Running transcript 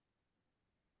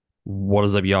What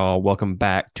is up, y'all? Welcome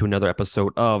back to another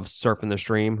episode of Surfing the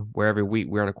Stream, where every week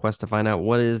we're on a quest to find out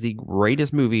what is the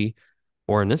greatest movie,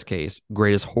 or in this case,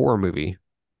 greatest horror movie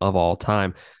of all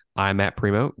time. I'm Matt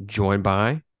Primo, joined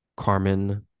by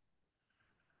Carmen.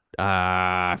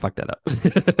 I fucked that up.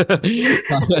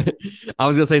 I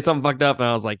was gonna say something fucked up, and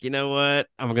I was like, you know what?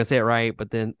 I'm gonna say it right,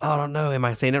 but then I don't know. Am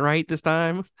I saying it right this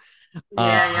time? Uh,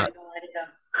 Yeah, you have no idea.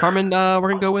 Carmen, we're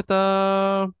gonna go with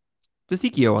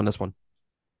Desikio on this one.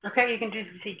 Okay, you can do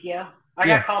Ezekiel. I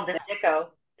Yeah, got called the sicko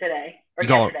today or you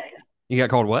call it. yesterday. You got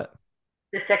called what?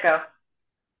 The sicko.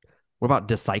 What about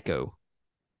DePsycho?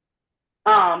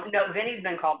 No, Vinny's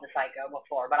been called the psycho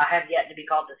before, but I have yet to be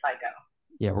called the psycho.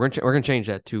 Yeah, we're gonna change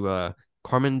that to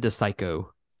Carmen de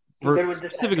Psycho I'm for good with the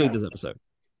specifically psycho. this episode.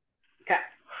 Okay.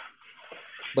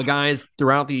 But guys,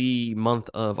 throughout the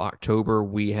month of October,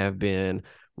 we have been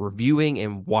reviewing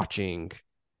and watching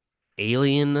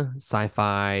alien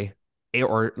sci-fi,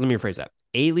 or let me rephrase that,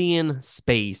 alien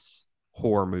space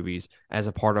horror movies as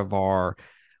a part of our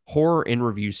horror in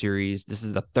review series. This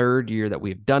is the third year that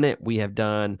we've done it. We have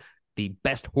done the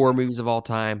best horror movies of all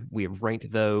time. We have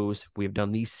ranked those. We have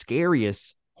done the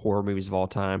scariest horror movies of all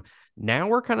time. Now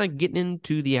we're kind of getting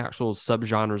into the actual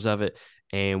subgenres of it,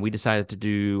 and we decided to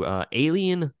do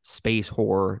alien space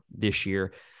horror this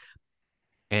year.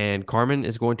 And Carmen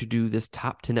is going to do this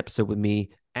top 10 episode with me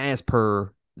as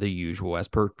per the usual, as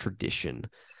per tradition.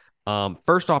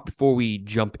 First off, before we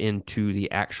jump into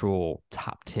the actual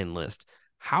top 10 list,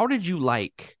 how did you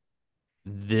like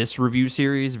this review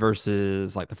series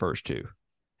versus like the first two?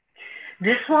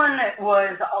 This one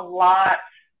was a lot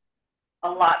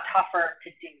tougher to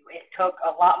do. It took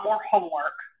a lot more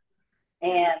homework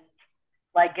and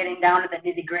like getting down to the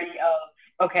nitty gritty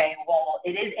of okay, well,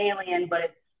 it is alien,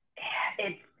 but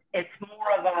it's it's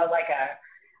more of a like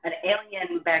a an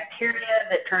alien bacteria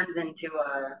that turns into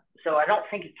a. So I don't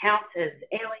think it counts as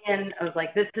alien. I was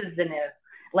like, this is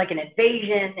like an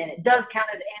invasion, and it does count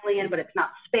as alien, but it's not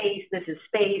space. This is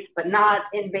space, but not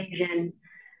invasion.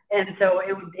 And so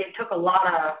it took a lot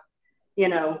of you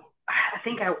know. I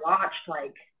think I watched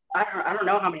like I don't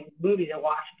know how many movies I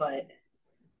watched, but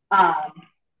um,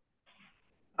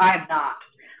 I have not.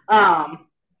 Um,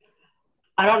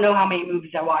 I don't know how many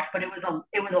movies I watched, but it was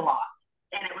a lot,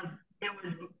 and it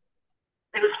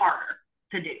was harder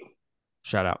to do.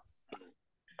 Shout out.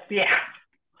 Yeah.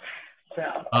 So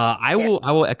yeah. I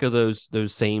will echo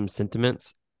those same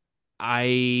sentiments.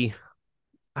 I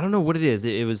I don't know what it is.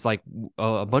 It was like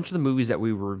a bunch of the movies that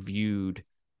we reviewed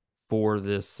for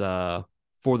this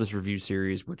review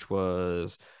series, which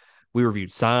was we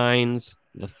reviewed Signs,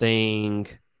 The Thing,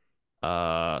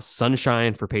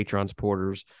 Sunshine for Patreon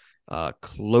supporters,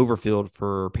 Cloverfield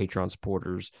for Patreon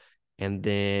supporters, and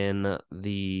then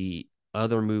the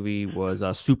other movie was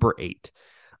Super 8.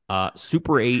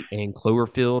 Super 8 and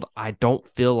Cloverfield, I don't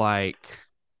feel like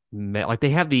they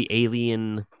have the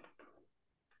alien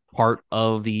part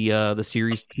of the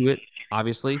series to it,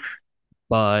 obviously.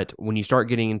 But when you start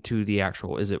getting into the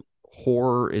actual, is it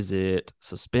horror? Is it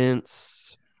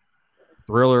suspense?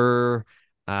 Thriller?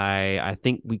 I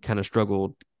think we kind of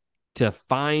struggled to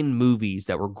find movies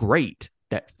that were great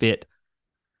that fit,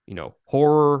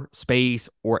 horror, space,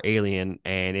 or alien,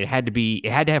 and it had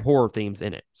to have horror themes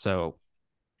in it. So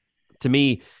to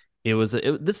me,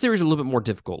 this series is a little bit more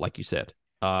difficult, like you said,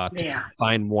 to kind Yeah. of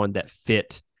find one that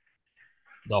fit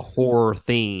the horror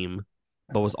theme,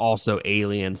 but was also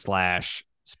alien slash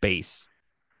space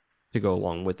to go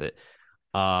along with it.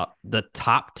 The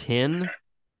top 10,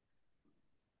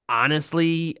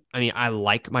 honestly, I mean, I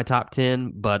like my top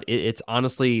 10, but it's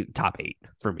honestly top eight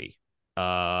for me.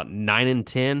 9 and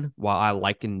 10, while I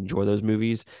like and enjoy those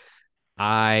movies,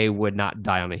 I would not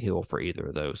die on a hill for either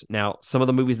of those. Now, some of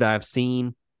the movies that I've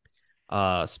seen,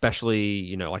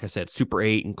 especially, like I said, Super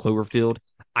 8 and Cloverfield,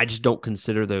 I just don't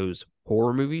consider those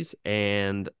horror movies,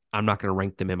 and I'm not going to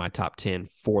rank them in my top 10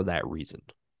 for that reason.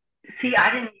 See,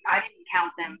 I didn't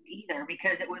count them either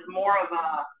because it was more of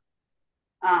a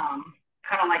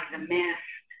kind of like the mist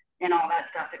and all that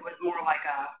stuff. It was more like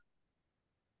a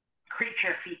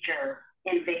creature feature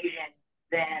invasion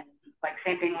than like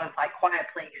same thing with like Quiet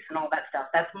Place and all that stuff.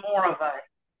 That's more of a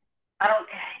I don't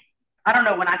I don't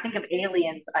know. When I think of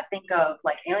aliens, I think of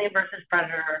like Alien versus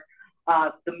Predator,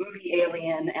 the movie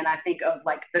Alien, and I think of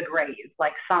like The Grave,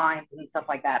 like Signs and stuff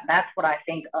like that. That's what I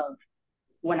think of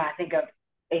when I think of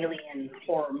alien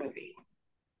horror movie.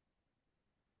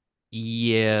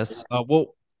 Yes.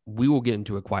 Well, we will get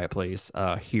into A Quiet Place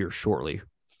here shortly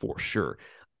for sure.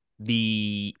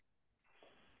 The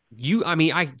I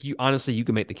mean, you honestly, you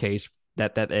can make the case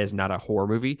that that is not a horror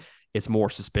movie. It's more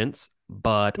suspense,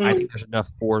 but I Mm, think there's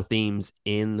enough horror themes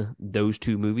in those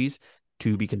two movies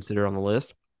to be considered on the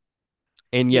list.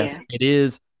 And yes, yeah. it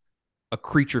is a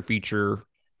creature feature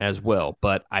as well,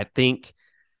 but I think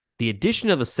the addition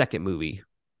of a second movie,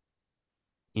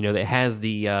 that has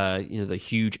the the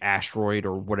huge asteroid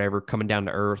or whatever coming down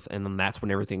to Earth, and then that's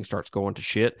when everything starts going to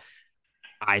shit.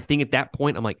 I think at that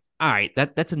point I'm like, all right,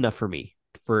 that's enough for me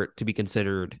for it to be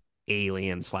considered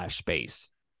alien slash space.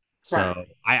 Right. So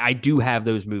I do have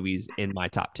those movies in my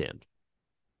top 10.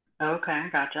 Okay,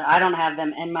 gotcha. I don't have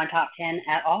them in my top 10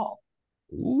 at all.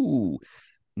 Ooh.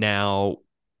 Now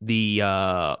the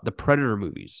Predator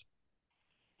movies.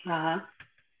 Uh-huh.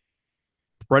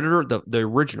 Predator, the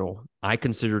original, I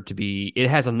consider to be, it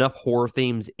has enough horror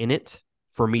themes in it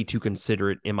for me to consider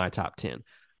it in my top 10.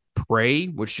 Prey,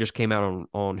 which just came out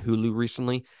on Hulu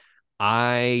recently,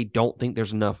 I don't think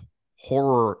there's enough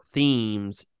horror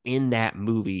themes in that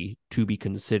movie to be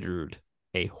considered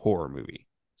a horror movie. I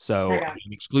So got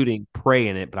I'm excluding Prey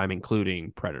in it, but I'm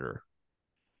including Predator.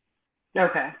 you.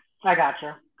 Okay, I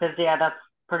gotcha. Because, yeah, that's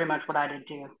pretty much what I did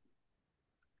too.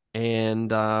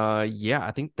 And yeah,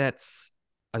 I think that's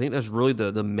really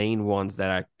the main ones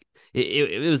that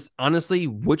it was honestly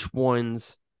which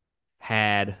ones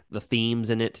had the themes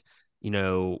in it. You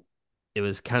know, it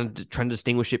was kind of trying to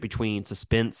distinguish it between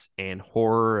suspense and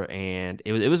horror, and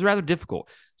it was rather difficult.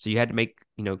 So you had to make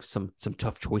some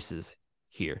tough choices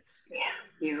here.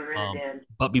 Yeah, you really Um, did.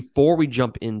 but before we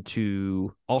jump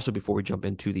into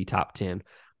the top 10,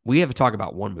 we have to talk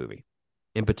about one movie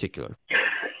in particular.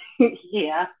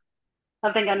 Yeah,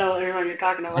 I think I know what you're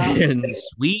talking about. And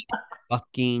sweet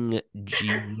fucking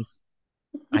Jesus,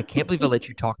 I can't believe I let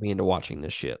you talk me into watching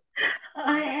this shit.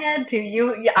 I had to.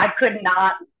 Yeah, I could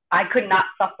not. I could not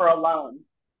suffer alone.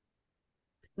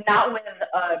 Not with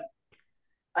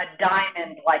a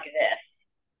diamond like this.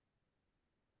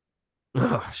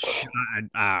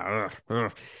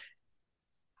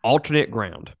 Alternate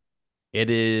ground. It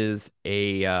is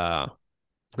a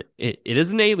it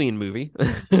is an alien movie.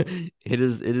 It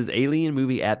is alien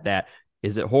movie at that.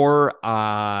 Is it horror?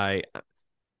 I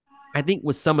think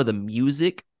with some of the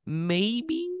music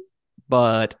maybe,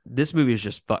 but this movie is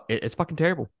just it's fucking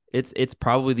terrible. It's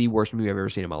probably the worst movie I've ever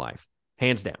seen in my life,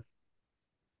 hands down.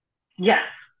 Yes.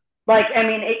 Like, I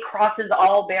mean, it crosses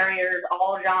all barriers,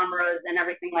 all genres, and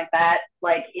everything like that.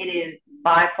 Like, it is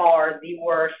by far the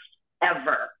worst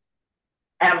ever,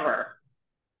 ever.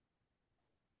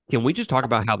 Can we just talk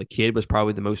about how the kid was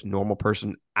probably the most normal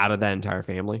person out of that entire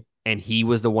family, and he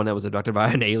was the one that was abducted by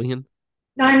an alien?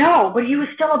 I know, but he was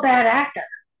still a bad actor.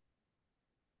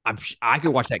 I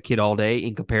could watch that kid all day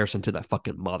in comparison to that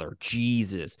fucking mother.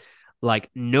 Jesus, like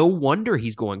no wonder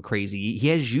he's going crazy. He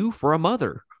has you for a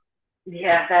mother.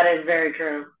 Yeah, that is very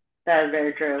true. That is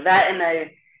very true. That and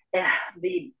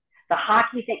the the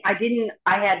hockey thing.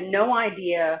 I had no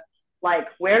idea like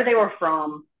where they were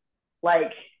from.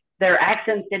 Like their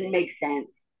accents didn't make sense.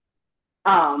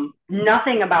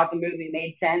 Nothing about the movie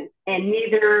made sense, and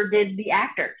neither did the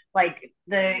actors. Like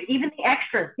even the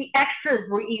extras. The extras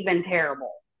were even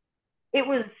terrible. It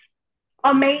was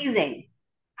amazing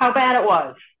how bad it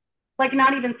was. Like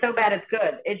not even so bad it's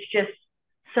good. It's just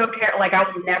so terrible. Like I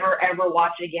will never ever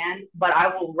watch again, but I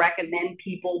will recommend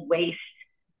people waste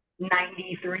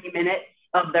 93 minutes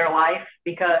of their life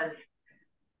because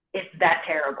it's that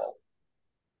terrible.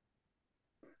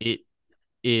 It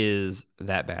is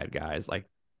that bad, guys. Like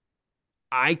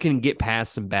I can get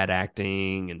past some bad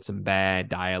acting and some bad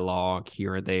dialogue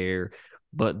here or there,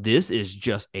 but this is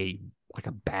just a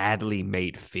badly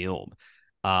made film.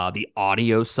 The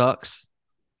audio sucks.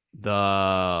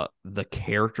 The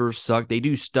characters suck. They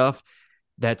do stuff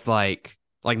that's like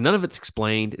none of it's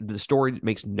explained. The story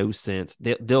makes no sense.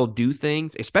 They'll do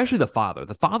things, especially the father.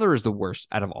 The father is the worst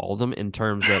out of all of them in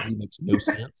terms of he makes no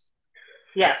sense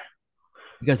Yes.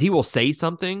 because he will say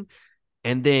something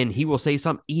and then he will say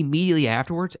something immediately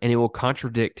afterwards and it will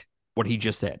contradict what he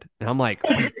just said. And I'm like,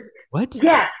 wait, what?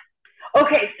 Yes.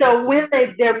 Okay, so when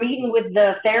they're meeting with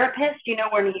the therapist,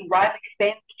 when he Riley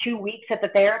spends 2 weeks at the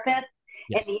therapist,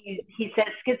 and Yes. he says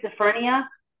schizophrenia,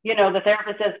 the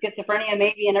therapist says schizophrenia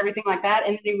maybe and everything like that,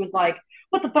 and he was like,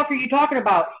 "What the fuck are you talking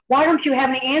about? Why don't you have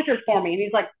any answers for me?" And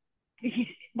he's like,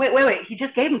 wait, he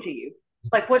just gave them to you.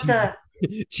 Like what She, the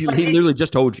like he literally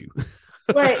just told you.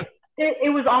 like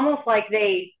it was almost like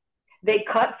they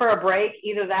cut for a break,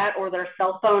 either that or their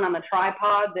cell phone on the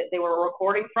tripod that they were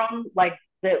recording from, like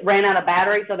that ran out of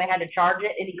battery, so they had to charge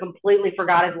it, and he completely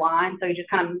forgot his line, so he just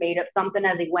kind of made up something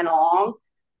as he went along,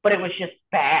 but it was just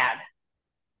bad.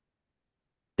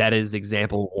 That is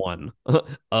example one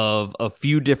of a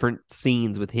few different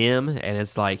scenes with him. And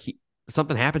it's like,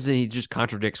 something happens and he just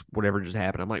contradicts whatever just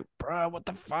happened. I'm like, bro, what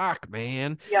the fuck,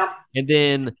 man? Yeah. And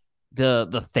then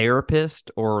the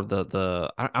therapist or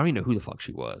the I don't even know who the fuck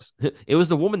she was. It was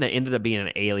the woman that ended up being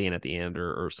an alien at the end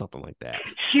or something like that.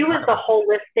 She was the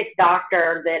holistic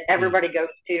doctor that Yeah. everybody goes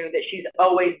to, that she's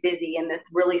always busy in this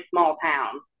really small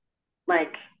town.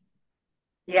 Like,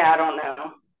 yeah, I don't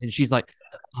know. And she's like,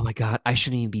 "Oh my god, I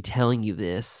shouldn't even be telling you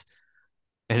this."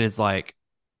 And it's like,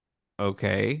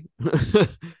 okay, but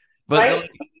Right? like,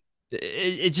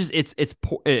 it just it's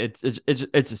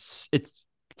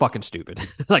fucking stupid.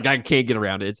 Like I can't get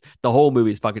around it. It's the whole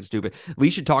movie is fucking stupid. We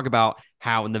should talk about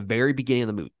how in the very beginning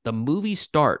of the movie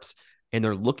starts and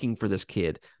they're looking for this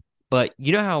kid. But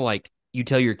you know how like you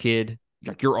tell your kid,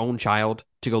 like your own child,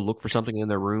 to go look for something in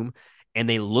their room and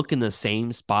they look in the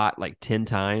same spot like 10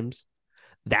 times?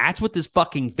 That's what this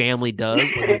fucking family does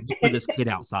when they look for this kid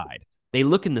outside. They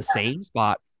look in the same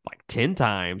spot like 10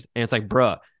 times, and it's like,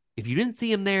 bruh, if you didn't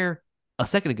see him there a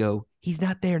second ago, he's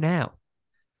not there now.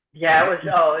 Yeah, it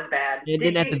was bad. And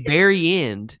then Did at the you very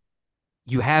end,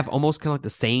 you have almost kind of like the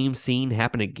same scene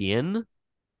happen again.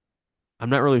 I'm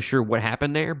not really sure what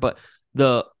happened there, but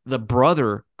the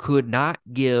brother could not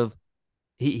give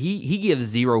he gives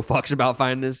zero fucks about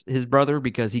finding his brother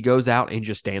because he goes out and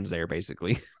just stands there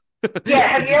basically.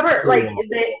 Yeah, have you Just ever so like long.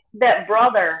 that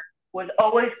brother was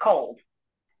always cold.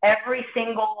 Every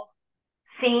single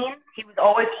scene, he was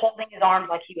always holding his arms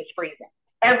like he was freezing.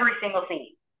 Every single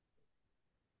scene.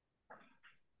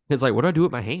 It's like, what do I do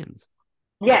with my hands?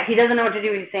 Yeah, he doesn't know what to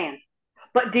do with his hands.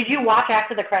 But did you watch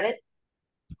after the credits?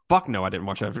 Fuck no, I didn't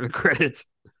watch after the credits.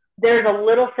 There's a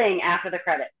little thing after the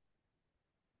credits.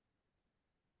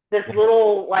 This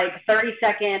little like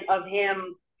 30-second of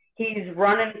him. He's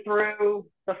running through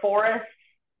the forest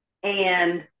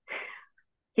and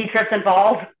he trips and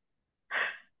falls,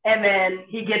 and then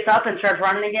he gets up and starts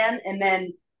running again, and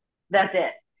then that's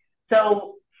it.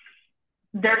 So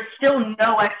there's still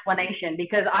no explanation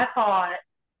because I thought,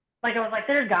 like, I was like,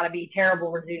 there's got to be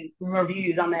terrible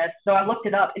reviews on this. So I looked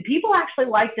it up, and people actually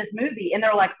like this movie, and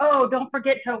they're like, oh, don't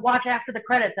forget to watch after the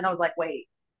credits. And I was like, wait,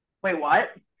 what?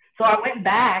 So I went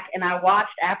back and I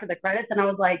watched after the credits, and I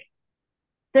was like,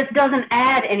 this doesn't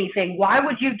add anything. Why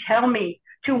would you tell me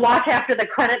to watch after the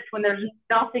credits when there's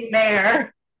nothing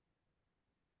there?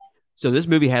 So this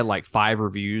movie had like 5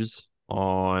 reviews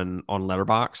on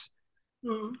Letterbox.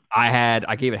 Hmm.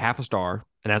 I gave it half a star,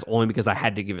 and that's only because I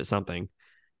had to give it something.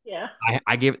 Yeah.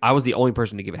 I was the only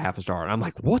person to give it half a star, and I'm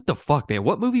like, what the fuck, man?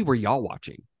 What movie were y'all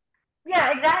watching? Yeah,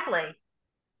 exactly.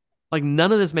 Like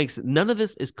none of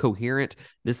this is coherent.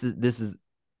 This is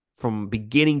from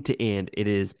beginning to end. It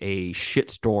is a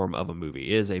shitstorm of a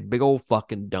movie. It is a big old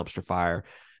fucking dumpster fire.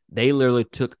 They literally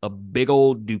took a big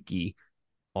old dookie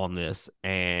on this,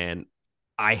 and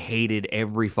I hated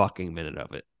every fucking minute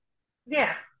of it.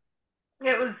 Yeah.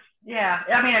 It was, yeah.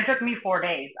 I mean, it took me 4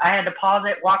 days. I had to pause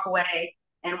it, walk away,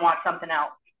 and watch something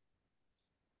else.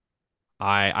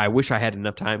 I wish I had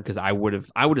enough time because I would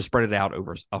have spread it out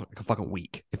over like a fucking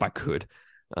week if I could.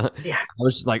 Yeah. I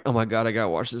was just like, oh my god, I gotta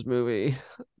watch this movie.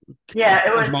 Yeah.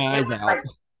 Gouge my It eyes was out. like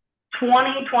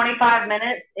 20, 25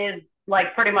 minutes is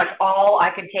like pretty much all I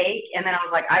could take. And then I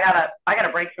was like, I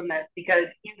gotta break from this because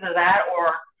either that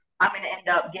or I'm going to end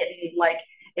up getting like,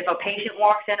 if a patient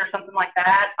walks in or something like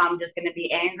that, I'm just going to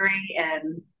be angry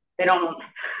and they don't,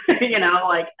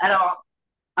 like I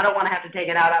don't want to have to take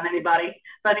it out on anybody.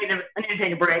 So I need to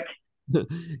take a break.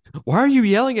 Why are you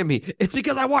yelling at me? It's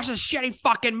because I watched a shitty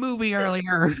fucking movie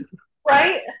earlier.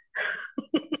 Right?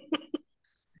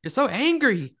 You're so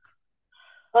angry.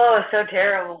 Oh, it's so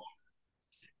terrible.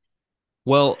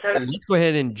 Well, So let's go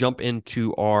ahead and jump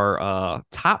into our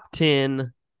top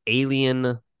 10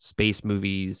 alien space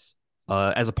movies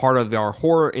as a part of our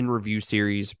horror in review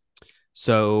series.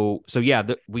 So yeah,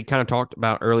 we kind of talked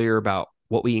about earlier about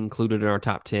what we included in our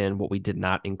top 10, what we did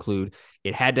not include.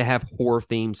 It had to have horror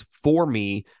themes for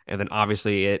me, and then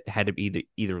obviously it had to be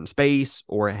either in space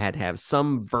or it had to have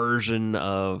some version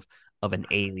of an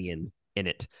alien in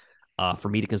it for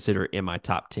me to consider in my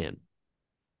top 10.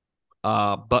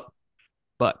 But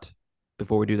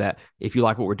before we do that, if you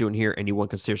like what we're doing here and you want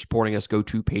to consider supporting us, go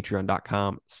to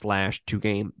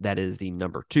patreon.com/2game. That is the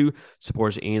number 2.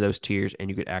 Support us at any of those tiers, and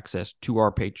you get access to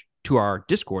our page, to our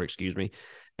Discord, excuse me.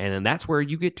 And then that's where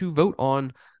you get to vote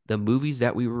on the movies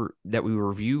that we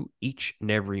review each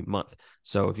and every month.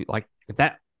 So if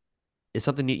that is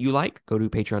something that you like, go to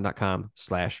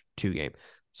patreon.com/2game.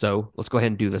 So let's go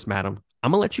ahead and do this, madam.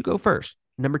 I'm gonna let you go first.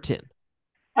 Number 10.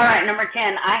 all right, number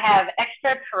 10, I have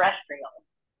extraterrestrial.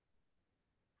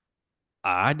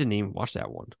 I didn't even watch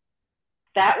that one.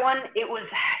 That one, it was,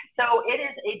 so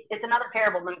it's another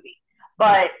terrible movie,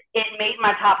 but it made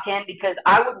my top 10 because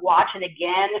I would watch it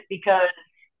again because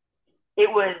it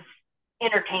was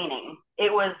entertaining.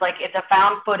 It was like it's a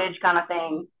found footage kind of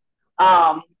thing.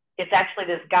 It's actually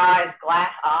this guy's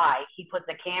glass eye he put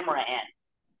the camera in.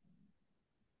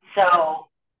 So,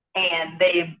 and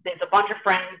there's a bunch of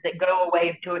friends that go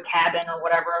away to a cabin or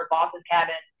whatever, a boss's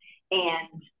cabin,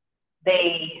 and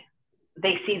they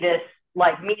they see this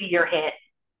like meteor hit,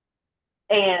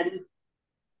 and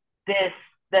this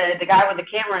the guy with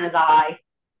the camera in his eye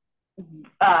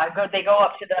they go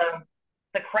up to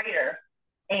the crater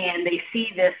and they see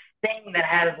this thing that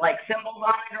has like symbols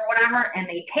on it or whatever, and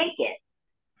they take it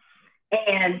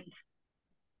and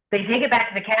they take it back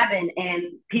to the cabin, and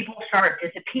people start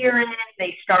disappearing.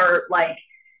 They start like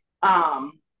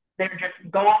they're just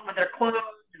gone with their clothes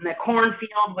and the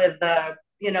cornfield with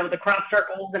the crop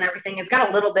circles and everything. It's got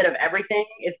a little bit of everything.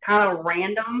 It's kind of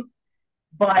random,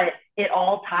 but it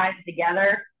all ties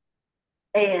together.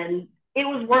 And it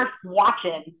was worth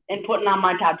watching and putting on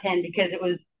my top 10 because it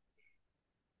was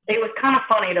kind of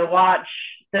funny to watch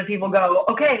the people go,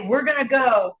 okay, we're gonna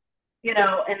go,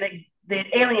 and the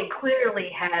alien clearly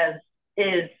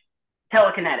is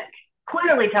telekinetic,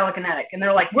 clearly telekinetic, and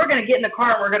they're like, we're gonna get in the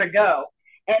car and we're gonna go,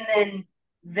 and then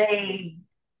they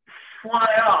fly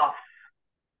off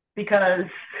because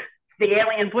the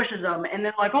alien pushes them, and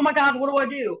they're like, oh my god, what do I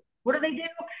do? What do?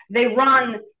 They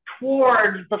run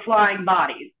towards the flying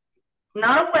bodies,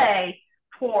 not away,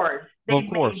 towards. Well, They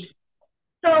of made course.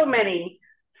 so many,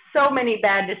 so many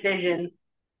bad decisions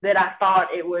that I thought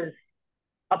it was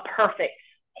a perfect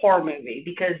horror movie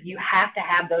because you have to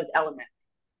have those elements.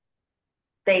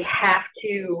 They have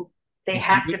to they Be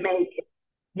have to stupid. make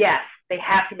yes, they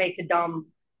have to make the dumb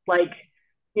like,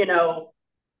 you know,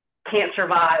 can't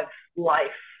survive life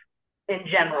in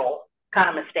general kind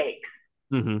of mistakes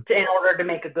Hmm. in order to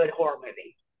make a good horror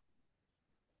movie.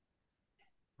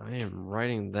 I am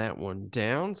writing that one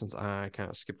down since I kind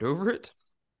of skipped over it.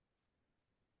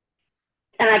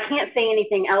 And I can't say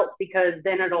anything else because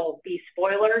then it'll be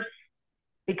spoilers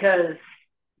because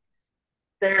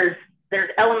there's there's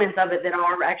elements of it that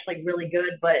are actually really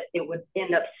good, but it would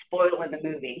end up spoiling the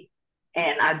movie.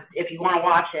 And if you want to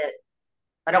watch it,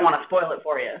 I don't want to spoil it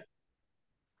for you, I,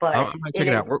 but I might it check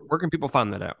it out. is. Where can people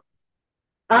find that out?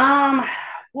 Um,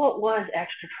 what was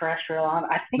extraterrestrial on?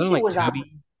 I think Nothing it like was on Tubi.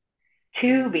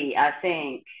 Tubi. I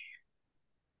think.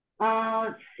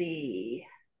 Let's see.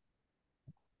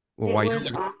 Well, It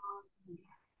was on.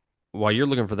 while you're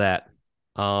looking for that,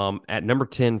 at number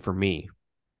 10 for me,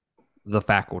 The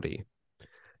Faculty.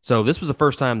 So this was the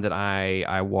first time that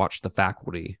I watched The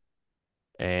Faculty,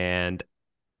 and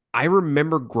I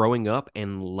remember growing up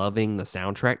and loving the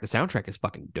soundtrack. The soundtrack is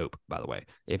fucking dope, by the way.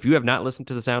 If you have not listened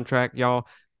to the soundtrack, y'all,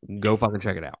 go fucking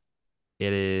check it out.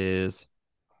 It is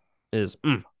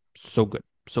so good,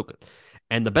 so good.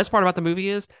 And the best part about the movie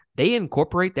is they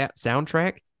incorporate that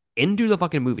soundtrack into the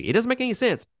fucking movie. It doesn't make any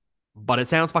sense, but it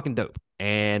sounds fucking dope.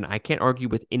 And I can't argue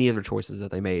with any other choices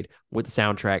that they made with the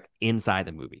soundtrack inside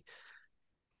the movie.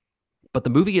 But the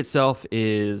movie itself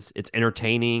it's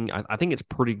entertaining. I think it's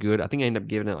pretty good. I think I ended up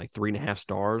giving it like 3.5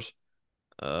 stars.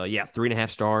 Yeah, 3.5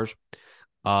 stars.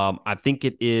 I think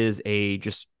it is a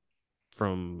just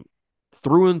from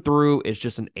through and through, it's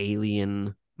just an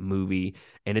alien movie,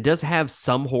 and it does have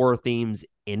some horror themes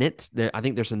in it. I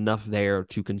think there's enough there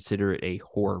to consider it a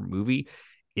horror movie.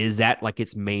 Is that like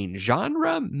its main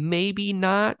genre? Maybe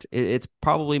not. It's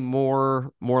probably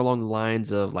more along the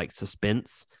lines of like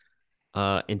suspense,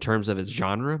 in terms of its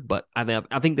genre, but I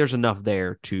think there's enough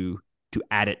there to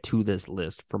add it to this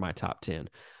list for my top 10.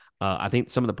 I think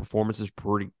some of the performances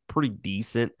pretty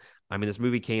decent. I mean, this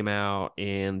movie came out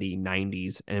in the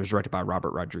 90s and it was directed by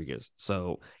Robert Rodriguez.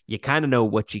 So you kind of know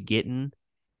what you're getting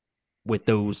with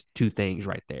those two things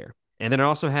right there. And then it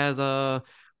also has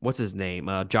what's his name?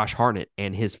 Josh Hartnett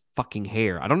and his fucking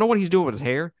hair. I don't know what he's doing with his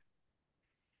hair,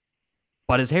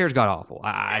 but his hair's got awful.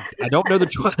 I don't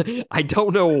know I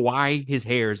don't know why his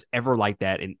hair's ever like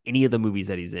that in any of the movies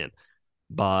that he's in.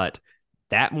 But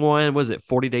that one was it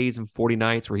 40 Days and 40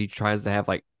 Nights where he tries to have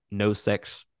like no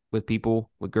sex with people,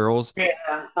 with girls. Yeah,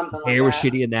 His something like hair was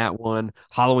that. shitty in that one.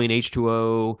 Halloween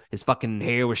H2O, his fucking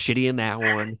hair was shitty in that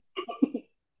one.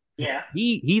 Yeah.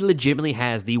 He legitimately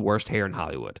has the worst hair in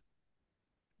Hollywood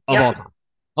of Yep. all time.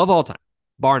 Of all time.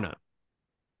 Bar none.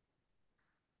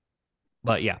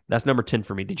 But yeah, that's number 10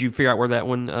 for me. Did you figure out where that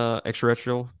one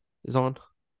extraterrestrial is on?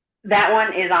 That one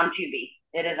is on Tubi.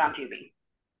 It is on Tubi.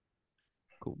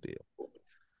 Cool deal.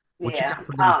 What you Yeah. got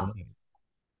for number nine?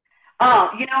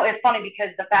 It's funny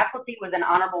because The Faculty was an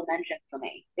honorable mention for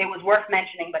me. It was worth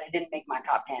mentioning, but it didn't make my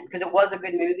top 10 because it was a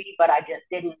good movie, but I just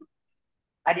didn't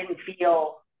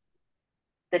feel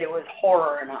that it was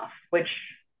horror enough, which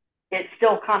it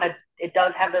still kind of it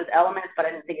does have those elements, but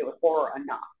I didn't think it was horror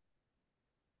enough.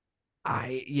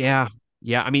 Yeah,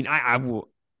 yeah. I mean, I will.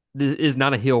 This is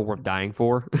not a hill worth dying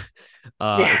for.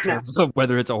 Yeah, In no. terms of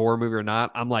whether it's a horror movie or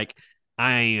not, I'm like,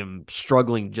 I am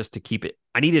struggling just to keep it.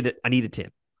 I needed it. I needed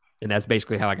 10, and that's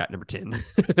basically how I got number 10. I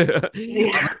was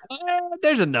Yeah. like,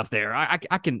 there's enough there. I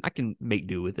can make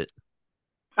do with it.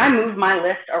 I moved my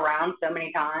list around so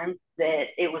many times that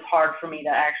it was hard for me to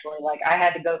actually like I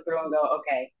had to go through and go,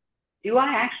 okay, do I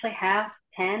actually have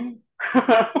 10?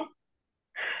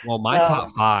 Well, my top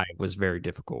So, five was very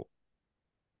difficult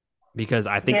because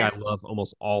I think yeah, I love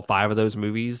almost all five of those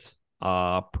movies.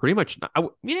 Pretty much,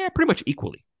 yeah, pretty much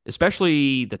equally,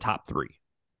 especially the top three.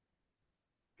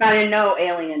 I didn't know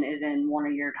Alien is in one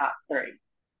of your top three,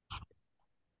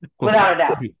 without a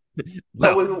doubt.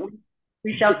 But Well,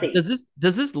 we shall see.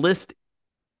 does this list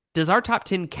does our top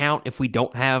 10 count if we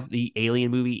don't have the Alien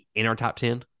movie in our top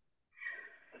 10?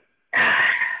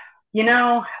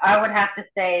 I would have to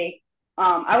say,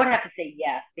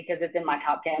 yes because it's in my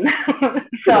top 10.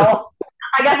 So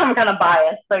I guess I'm kind of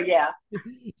biased. So yeah,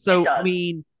 it So, I does.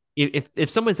 mean, if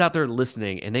someone's out there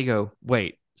listening and they go,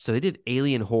 "Wait, so they did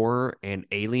Alien Horror and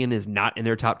Alien is not in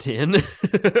their top 10?"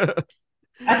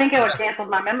 I think I would cancel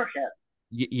my membership.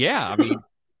 Yeah, I mean,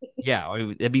 yeah,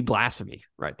 it'd be blasphemy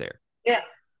right there. Yeah,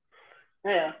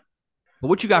 yeah. But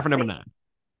what you got Let's for number see. 9?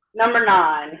 Number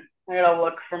nine. I gotta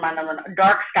look for my number nine.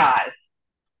 Dark Skies.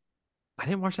 I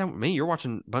didn't watch that with me. You're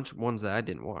watching a bunch of ones that I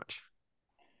didn't watch.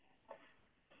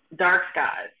 Dark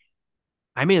Skies.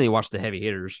 I mainly watched the heavy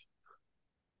hitters.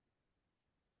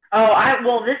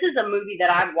 Oh, this is a movie that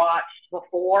I've watched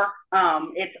before.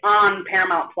 It's on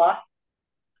Paramount Plus,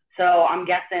 so I'm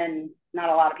guessing not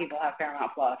a lot of people have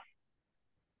Paramount Plus,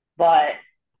 but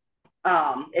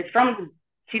it's from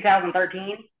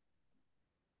 2013,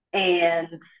 and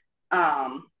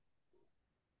um,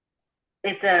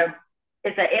 it's a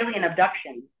it's an alien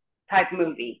abduction type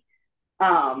movie.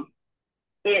 Um,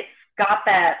 it's got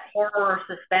that horror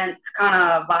suspense kind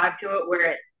of vibe to it,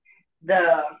 where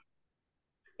the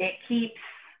it keeps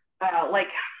like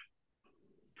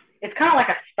it's kind of like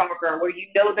a stalker where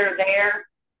they're there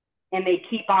and they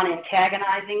keep on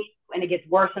antagonizing you and it gets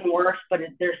worse and worse, but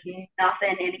there's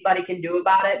nothing anybody can do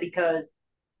about it because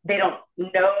they don't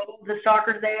know the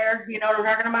stalker's there. You know what I'm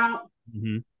talking about?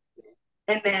 Mm-hmm.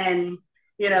 And then,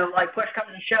 like push comes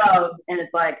to shove and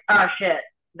it's like, oh shit,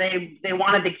 they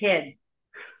wanted the kid.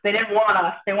 They didn't want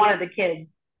us. They wanted the kid.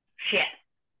 Shit.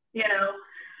 You know?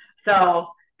 So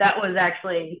that was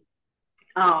actually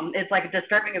it's like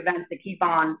disturbing events that keep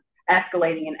on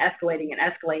escalating and escalating and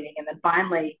escalating, and then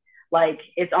finally, like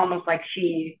it's almost like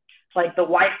like the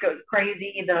wife goes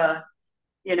crazy,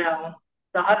 you know,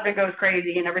 the husband goes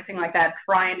crazy, and everything like that,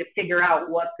 trying to figure out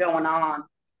what's going on,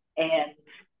 and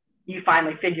you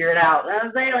finally figure it out. That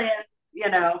was aliens, you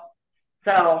know.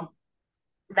 So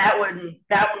that one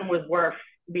was worth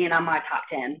being on my top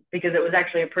 10 because it was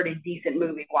actually a pretty decent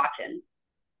movie watching.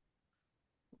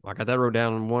 I got that wrote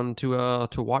down one to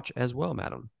watch as well,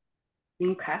 madam.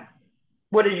 Okay.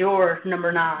 What is your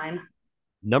number nine?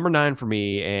 Number 9 for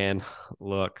me, and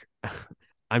look,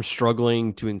 I'm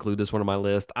struggling to include this one on my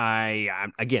list.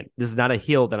 Again, this is not a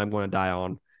hill that I'm going to die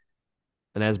on,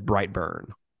 and that's Brightburn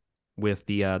with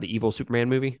the evil Superman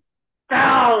movie.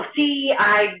 Oh, see,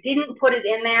 I didn't put it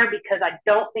in there because I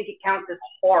don't think it counts as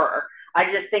horror. I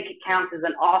just think it counts as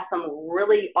an awesome,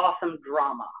 really awesome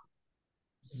drama.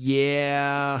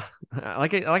 Yeah,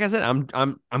 like I said,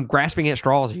 I'm grasping at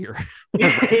straws here.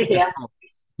 I'm grasping at Yeah, straws.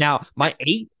 Now, my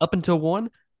 8 up until 1,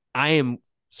 I am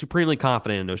supremely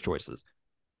confident in those choices.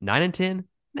 9 and 10,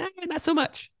 nah, not so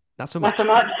much. Not so not so much.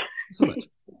 much. Not so much.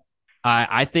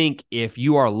 I think if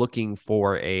you are looking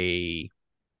for an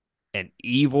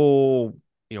evil,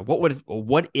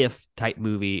 what if type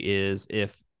movie is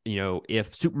if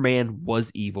Superman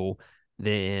was evil,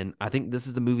 then I think this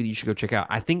is the movie that you should go check out.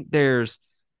 I think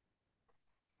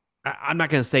I'm not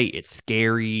going to say it's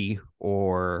scary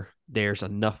or there's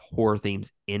enough horror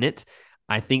themes in it.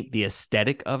 I think the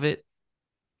aesthetic of it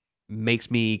makes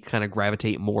me kind of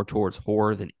gravitate more towards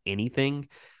horror than anything.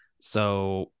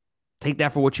 So take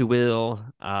that for what you will.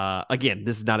 Again,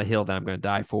 this is not a hill that I'm going to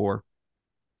die for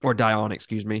or die on,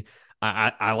 excuse me.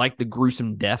 I like the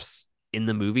gruesome deaths in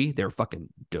the movie. They're fucking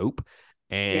dope.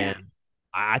 Yeah, And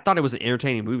I thought it was an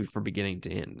entertaining movie from beginning to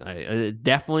end. I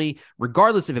definitely,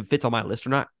 regardless if it fits on my list or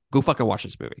not, go fucking watch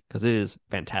this movie because it is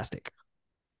fantastic.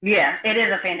 yeah, it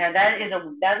is a fantastic.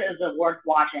 That is a worth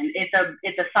watching. It's a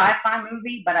sci-fi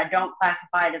movie, but I don't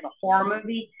classify it as a horror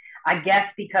movie. I guess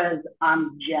because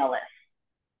I'm jealous.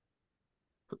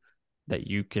 That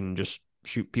you can just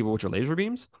shoot people with your laser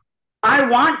beams? I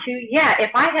want to. Yeah,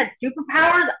 if I had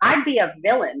superpowers, I'd be a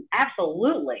villain.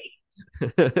 Absolutely.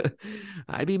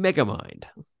 I'd be Megamind.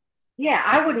 Yeah,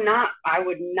 I would not. I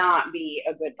would not be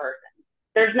a good person.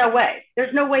 There's no way.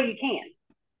 There's no way you can.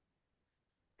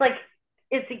 Like,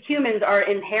 if the humans are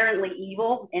inherently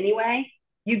evil anyway,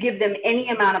 you give them any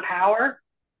amount of power,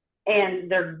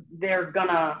 and they're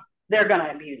gonna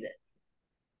abuse it.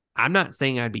 I'm not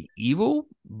saying I'd be evil,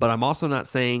 but I'm also not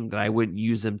saying that I wouldn't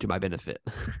use them to my benefit.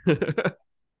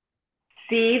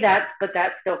 See, but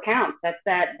that still counts. That's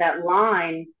that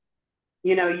line.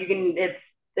 You can.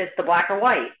 It's the black or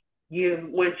white.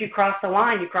 Once you cross the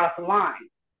line, you cross the line.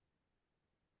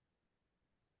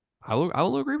 I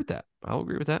will agree with that. I'll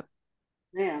agree with that.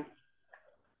 Yeah.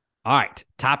 All right,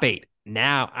 top eight.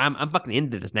 Now I'm fucking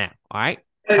into this now. All right,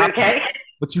 top eight. Okay.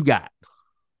 What you got?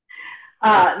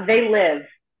 They live.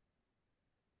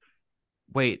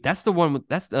 Wait, that's the one with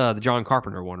that's the John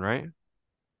Carpenter one, right?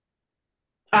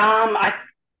 I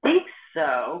think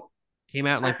so. Came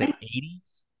out in I like the think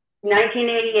 80s.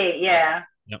 1988. Yeah.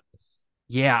 Yep.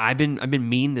 Yeah, I've been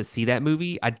meaning to see that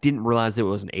movie. I didn't realize it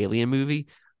was an alien movie,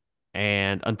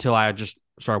 and until I just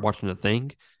started watching the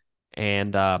thing,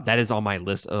 and that is on my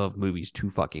list of movies to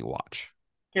fucking watch.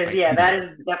 Because Like, yeah, that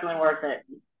is definitely worth it.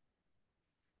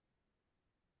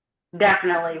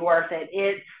 Definitely worth it.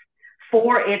 It's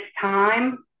for its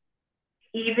time.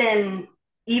 Even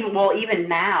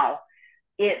now,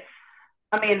 it's.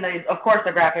 I mean, of course,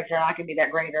 the graphics are not going to be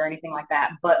that great or anything like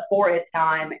that, but for its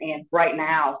time and right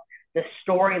now, the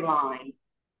storyline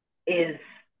is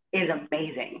is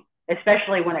amazing,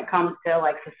 especially when it comes to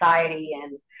like society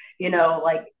and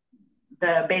like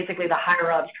the basically the higher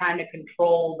ups trying to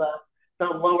control the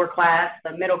lower class,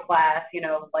 the middle class,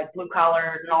 like blue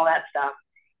collars and all that stuff.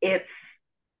 It's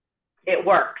it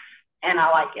works, and I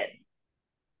like it.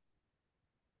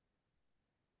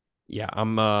 yeah,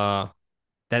 I'm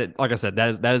that like I said,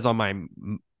 that is on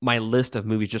my list of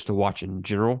movies just to watch in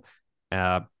general.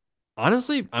 Uh,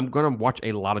 honestly, I'm gonna watch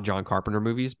a lot of John Carpenter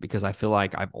movies because I feel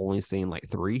like I've only seen like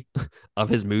three of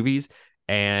his movies,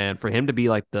 and for him to be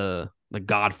like the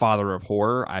Godfather of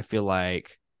horror, I feel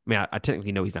like I mean I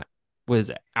technically know he's not. Was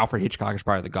Alfred Hitchcock is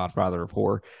probably the Godfather of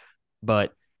horror,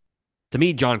 but to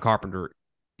me, John Carpenter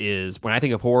is when I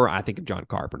think of horror, I think of John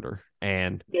Carpenter,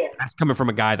 and Yeah, that's coming from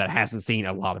a guy that hasn't seen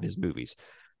a lot of his movies.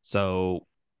 So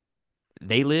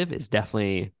They Live is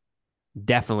definitely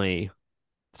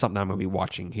something I'm gonna be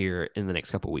watching here in the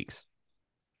next couple of weeks.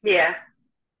 yeah.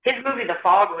 His movie The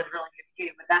Fog was really good too,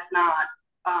 but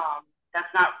um that's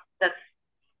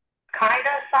kind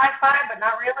of sci-fi, but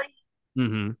not really.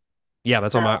 Mm-hmm. Yeah,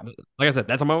 that's on my So, like I said,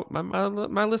 that's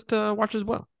on my list to watch as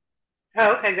well.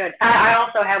 oh, okay, good. I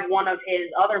also have one of his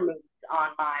other movies on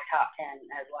my top 10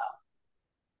 as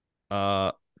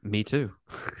Uh, me too.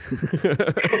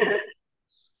 well.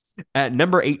 At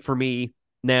number eight for me,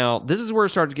 now this is where it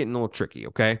starts getting a little tricky.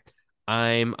 Okay,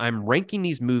 I'm ranking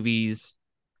these movies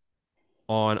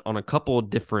on a couple of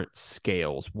different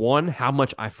scales. One, how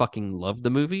much I fucking love the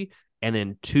movie, and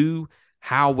then two,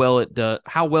 how well it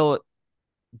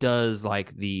does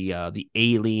like the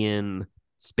alien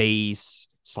space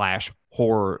slash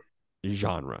horror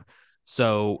genre.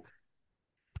 So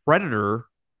Predator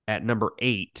at number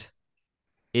eight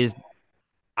is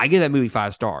I give that movie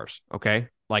 5 stars. Okay.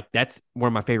 Like that's one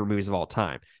of my favorite movies of all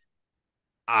time.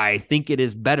 I think it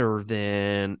is better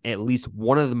than at least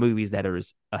one of the movies that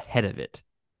is ahead of it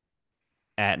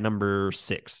at number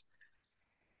six.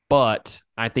 But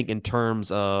I think in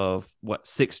terms of what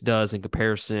six does in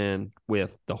comparison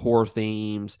with the horror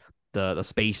themes, the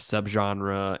space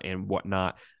subgenre and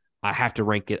whatnot, I have to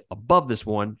rank it above this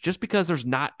one just because there's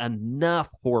not enough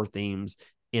horror themes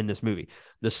in this movie.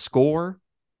 The score,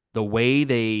 the way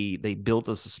they built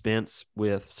the suspense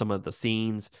with some of the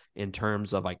scenes in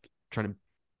terms of like trying to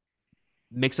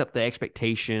mix up the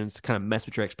expectations, kind of mess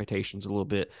with your expectations a little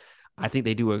bit. I think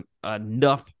they do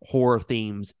enough horror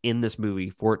themes in this movie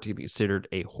for it to be considered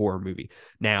a horror movie.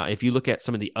 Now, if you look at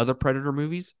some of the other Predator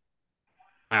movies,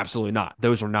 absolutely not.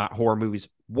 Those are not horror movies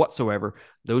whatsoever.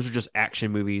 Those are just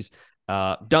action movies,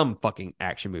 dumb fucking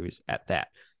action movies at that.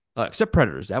 Except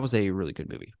Predators, that was a really good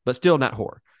movie, but still not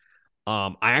horror.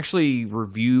 I actually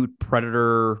reviewed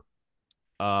Predator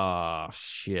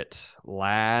shit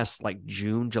last like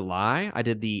June, July. I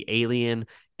did the Alien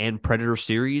and Predator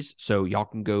series, so y'all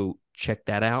can go check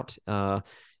that out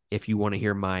if you want to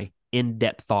hear my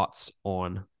in-depth thoughts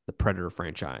on the Predator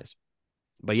franchise.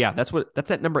 But yeah, that's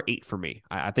at number eight for me.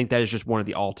 I think that is just one of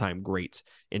the all-time greats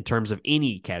in terms of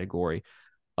any category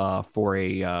for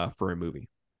a movie.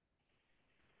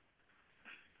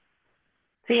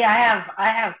 See, I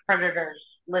have Predators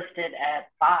listed at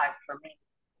 5 for me.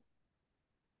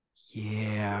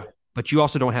 Yeah. But you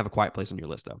also don't have A Quiet Place on your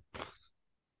list, though.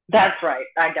 That's right.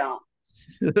 I don't.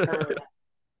 I really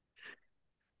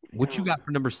What you don't. got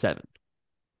for number 7?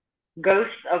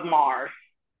 Ghosts of Mars.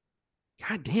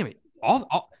 God damn it.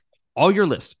 All your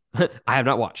list. I have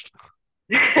not watched.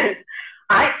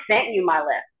 I sent you my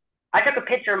list. I took a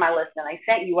picture of my list and I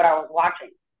sent you what I was watching.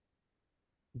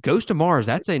 Ghost of Mars,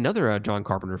 that's another John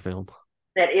Carpenter film.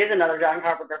 That is another John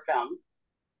Carpenter film.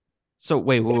 So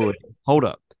wait. Hold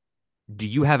up. Do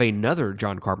you have another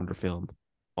John Carpenter film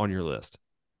on your list?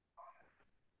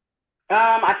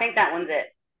 I think that one's it.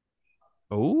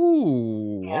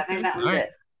 Oh, Yeah, I think okay. that All one's right. it.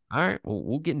 All right. Well,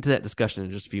 we'll get into that discussion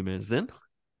in just a few minutes then.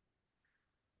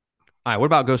 All right. What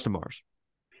about Ghost of Mars?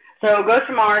 So Ghost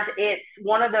of Mars, it's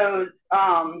one of those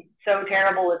so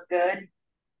terrible it's good.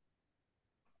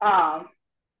 Um,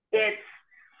 it's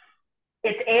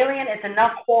it's alien. It's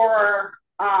enough horror,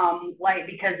 like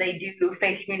because they do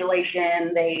face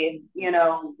mutilation. They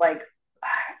like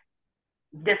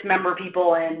dismember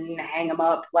people and hang them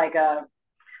up like a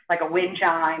wind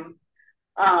chime.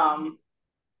 Um,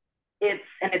 it's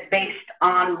based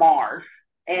on Mars,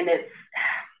 and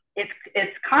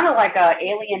it's kind of like a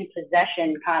alien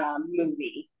possession kind of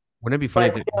movie, Wouldn't it be funny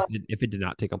but if still, it did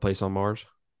not take place on Mars?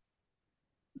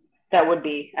 that would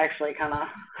be actually kind of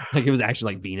Like it was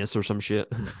actually like Venus or some shit.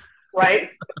 right.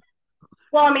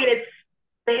 Well, I mean, it's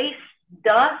space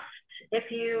dust. If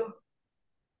you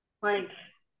like,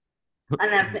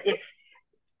 and then it's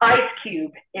Ice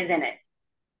Cube is in it.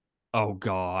 Oh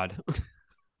God.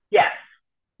 Yes,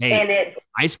 Hey, and it's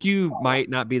Ice Cube might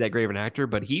not be that great of an actor,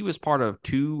 but he was part of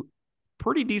two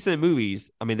pretty decent movies.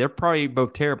 I mean, they're probably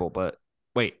both terrible, but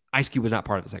wait, Ice Cube was not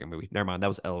part of the second movie. Never mind, that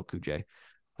was LL Cool J.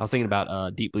 I was thinking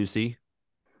about Deep Blue Sea.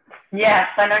 yes,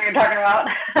 I know what you're talking about.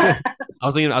 I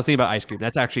was thinking about Ice Cube.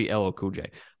 That's actually LL Cool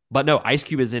J. But no, Ice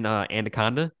Cube is in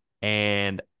Anaconda,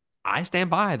 and I stand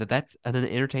by that. That's an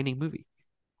entertaining movie.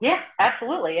 Yeah,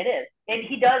 absolutely, it is. And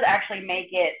he does actually make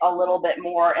it a little bit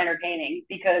more entertaining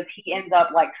because he ends up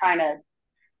like trying to,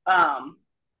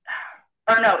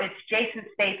 or no, it's Jason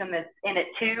Statham that's in it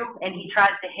too, and he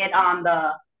tries to hit on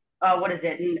the, what is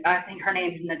it? And I think her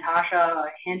name's Natasha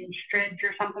Henstridge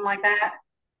or something like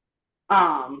that.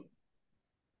 Um,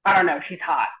 I don't know, she's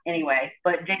hot anyway,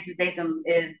 but Jason Statham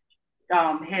is,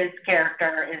 his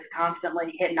character is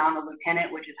constantly hitting on the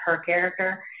lieutenant, which is her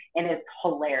character, and it's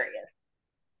hilarious.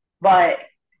 But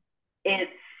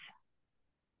it's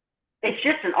it's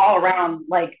just an all around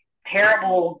like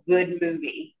terrible good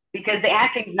movie because the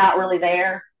acting's not really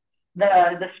there.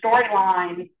 The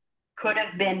storyline could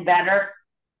have been better,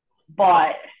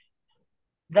 but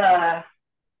the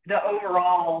the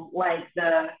overall like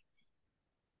the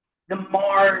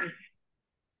Mars,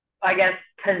 I guess,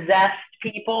 possessed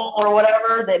people or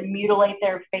whatever that mutilate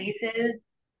their faces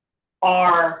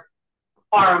are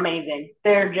are amazing.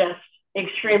 They're just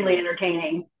extremely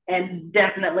entertaining and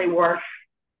definitely worth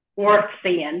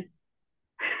seeing.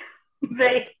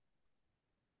 They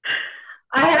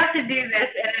I have to do this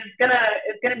and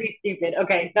it's gonna be stupid.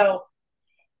 Okay, so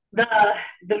the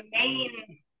the main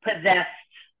possessed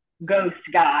ghost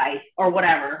guy or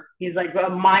whatever, he's like a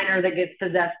miner that gets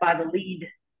possessed by the lead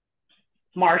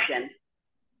Martian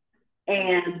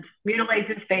and mutilates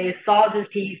his face, saws his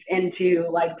teeth into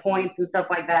like points and stuff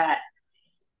like that.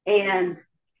 And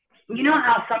you know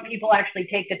how some people actually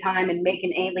take the time and make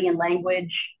an alien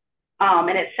language,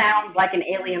 and it sounds like an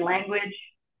alien language.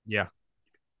 Yeah.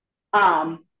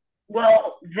 Um,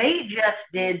 well, they just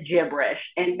did gibberish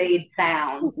and made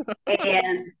sounds.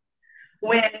 And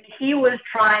when he was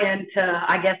trying to,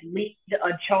 I guess, lead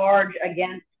a charge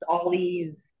against all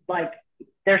these, like,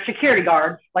 their security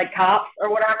guards, like cops or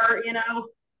whatever,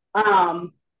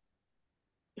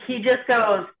 he just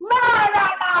goes, "Rah, rah,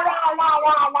 rah, rah, rah,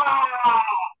 rah, rah,"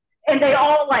 and they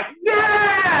all like,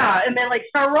 "Yeah," and they like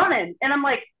start running, and I'm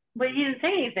like, "But he didn't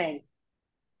say anything."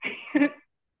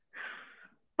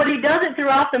 But he does it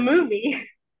throughout the movie,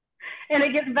 and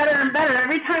it gets better and better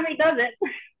every time he does it.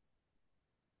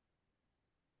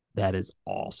 That is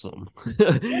awesome.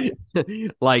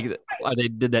 Like they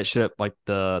did that shit like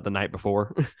the night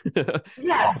before. Yes,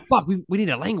 Oh fuck, we need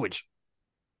a language.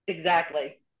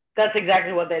 exactly. That's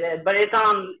exactly what they did. But it's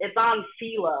on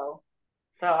Philo,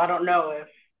 so I don't know if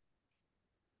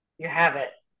you have it.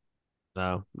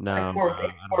 No, no, It's I don't worth have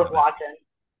it. watching.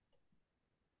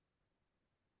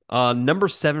 Number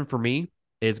 7 for me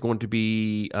is going to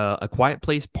be A Quiet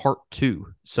Place Part 2.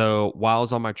 So while I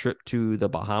was on my trip to the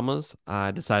Bahamas,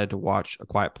 I decided to watch A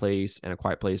Quiet Place and A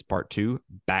Quiet Place Part 2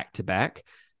 back to back.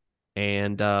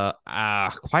 And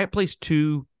Quiet Place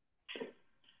 2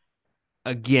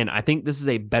 again, I think this is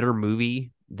a better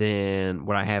movie than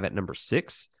what I have at number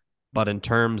 6. But in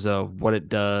terms of what it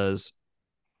does,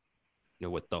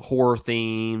 with the horror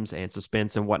themes and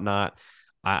suspense and whatnot,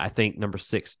 I think number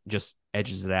 6 just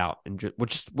edges it out, and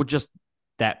with just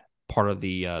that part of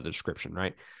the description,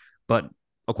 right? But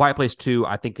A Quiet Place 2,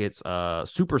 I think it's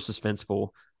super suspenseful.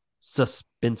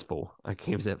 I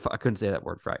couldn't say that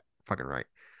word right, fucking right.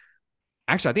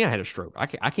 Actually, I think I had a stroke.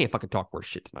 I can't fucking talk worse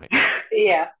shit tonight.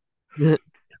 Yeah.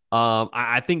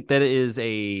 I think that it is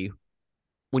a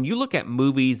when you look at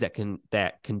movies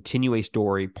that continue a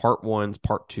story, part ones,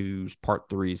 part twos, part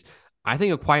threes, I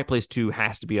think A Quiet Place 2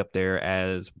 has to be up there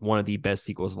as one of the best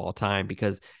sequels of all time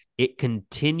because it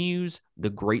continues the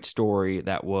great story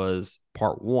that was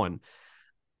part one.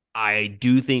 I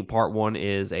do think part one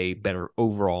is a better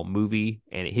overall movie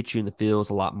and it hits you in the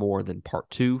feels a lot more than part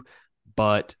two.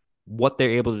 But what they're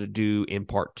able to do in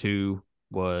part two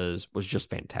was just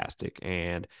fantastic.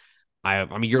 And I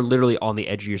mean, you're literally on the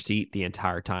edge of your seat the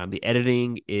entire time. The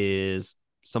editing is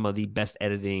some of the best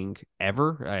editing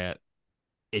ever.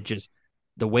 It just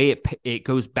the way it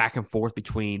goes back and forth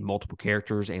between multiple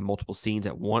characters and multiple scenes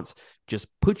at once just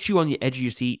puts you on the edge of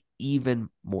your seat even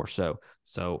more so.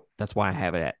 So that's why I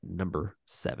have it at number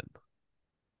 7.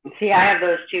 See, I have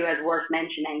those two as worth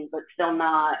mentioning, but still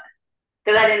not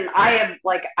because I didn't. I have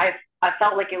like I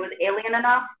felt like it was alien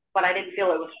enough, but I didn't feel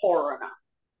it was horror enough.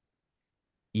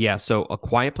 Yeah, so A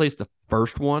Quiet Place, the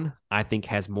first one, I think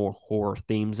has more horror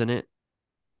themes in it.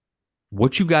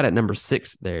 What you got at number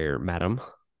 6 there, madam?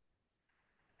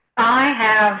 I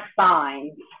have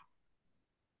Signs.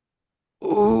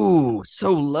 Ooh,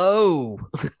 so low.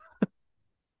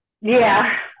 Yeah.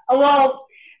 Well,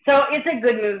 so it's a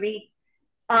good movie.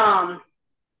 Um,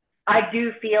 I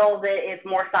do feel that it's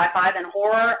more sci-fi than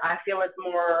horror. I feel it's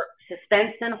more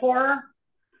suspense than horror.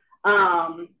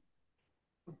 Um,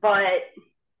 but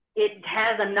it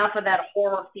has enough of that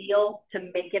horror feel to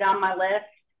make it on my list.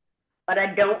 But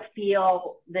I don't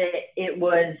feel that it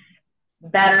was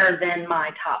better than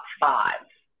my top five.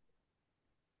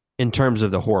 In terms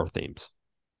of the horror themes.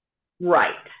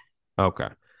 Right. Okay.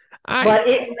 I But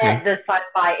it okay. met the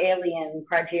sci-fi alien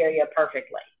criteria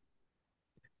perfectly.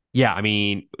 Yeah, I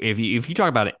mean, if you talk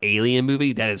about an alien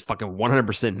movie, that is fucking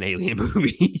 100% an alien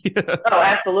movie. Oh,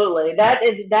 absolutely. That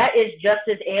is just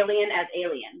as alien as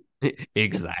Alien.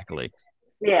 Exactly.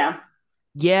 Yeah.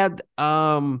 Yeah,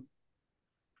 oh,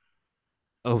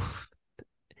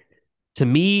 to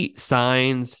me,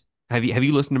 Signs. Have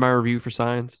you listened to my review for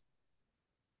Signs?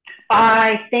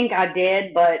 I think I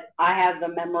did, but I have the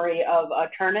memory of a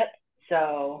turnip.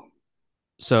 So,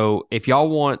 So, if y'all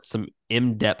want some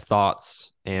in-depth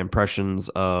thoughts and impressions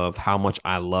of how much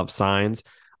I love Signs,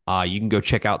 you can go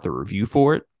check out the review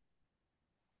for it.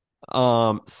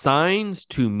 Signs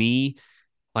to me,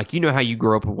 like how you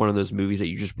grow up with one of those movies that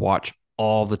you just watch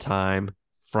all the time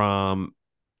from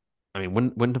I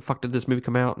mean, when the fuck did this movie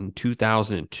come out? In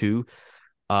 2002.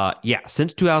 Yeah,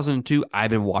 since 2002, I've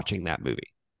been watching that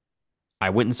movie. I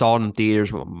went and saw it in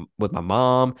theaters with my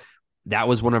mom. That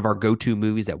was one of our go-to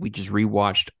movies that we just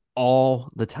rewatched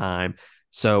all the time.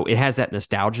 So it has that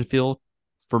nostalgia feel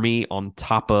for me on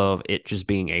top of it just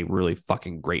being a really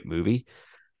fucking great movie.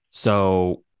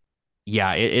 So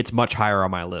yeah, it's much higher on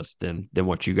my list than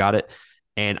what you got it.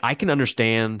 And I can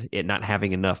understand it not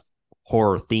having enough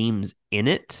horror themes in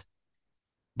it,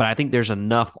 but I think there's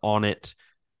enough on it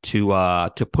to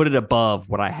put it above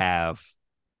what I have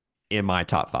in my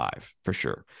top 5 for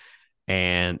sure.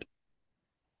 And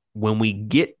when we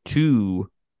get to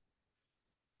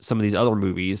some of these other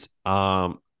movies,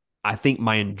 I think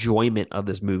my enjoyment of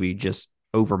this movie just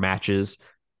overmatches,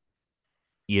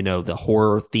 the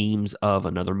horror themes of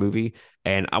another movie.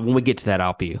 And when we get to that,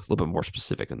 I'll be a little bit more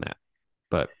specific in that.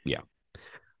 But yeah,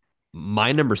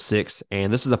 my number 6,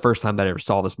 and this is the first time that I ever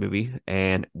saw this movie,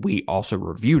 and we also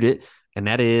reviewed it, and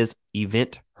that is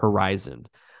Event Horizon.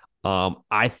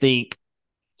 I think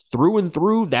through and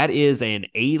through, that is an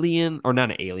alien, or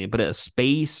not an alien, but a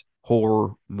space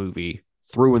horror movie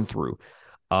through and through.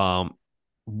 Um,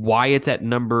 why it's at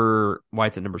number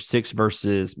 6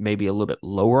 versus maybe a little bit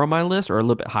lower on my list, or a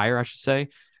little bit higher, I should say.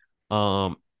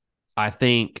 Um, I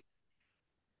think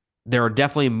there are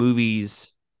definitely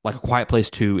movies like A Quiet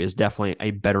Place 2 is definitely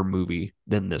a better movie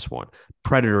than this one.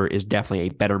 Predator is definitely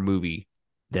a better movie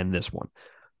than this one.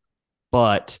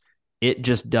 But it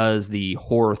just does the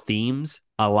horror themes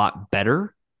a lot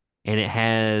better, and it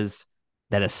has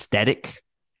that aesthetic,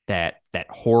 that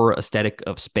horror aesthetic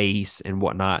of space and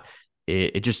whatnot.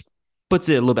 It just puts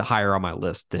it a little bit higher on my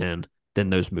list than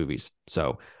those movies.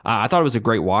 So I thought it was a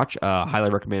great watch.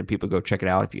 Highly recommend people go check it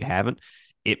out if you haven't.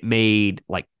 It made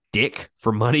like dick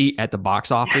for money at the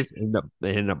box office,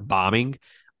 ended up bombing,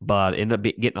 but ended up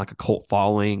getting like a cult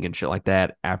following and shit like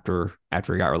that after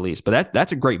it got released. But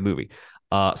that's a great movie.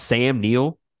 Sam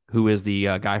Neill, who is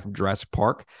the guy from Jurassic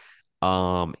Park,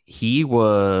 he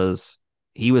was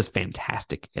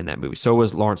fantastic in that movie. So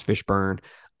was Lawrence Fishburne.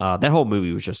 That whole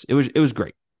movie was just it was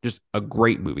great, just a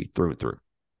great movie through and through.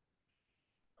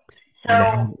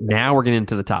 So Now we're getting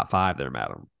into the top five there,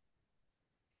 madam.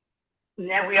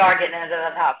 now we are getting into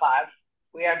the top five.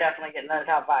 We are definitely getting into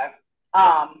the top five.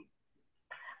 Um,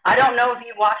 I don't know if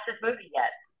you watched this movie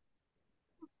yet.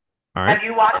 All right. Have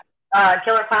you watched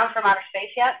Killer Clowns from Outer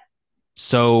Space yet?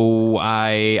 So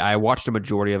I watched a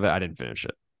majority of it. I didn't finish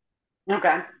it.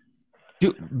 Okay.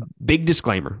 Dude, big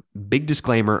disclaimer. Big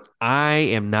disclaimer. I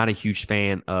am not a huge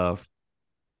fan of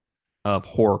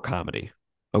horror comedy.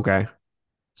 Okay.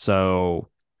 So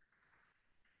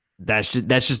that's just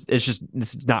this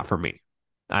is not for me.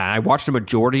 I watched a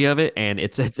majority of it and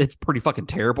it's pretty fucking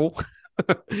terrible.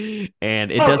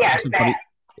 And it Oh does yeah, have it's some bad. funny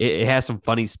it has some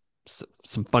funny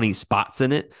spots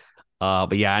in it.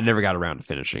 But yeah, I never got around to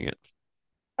finishing it.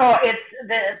 Oh,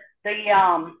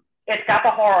 it's got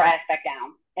the horror aspect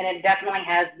down, and it definitely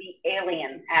has the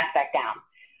alien aspect down.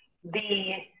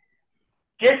 The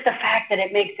Just the fact that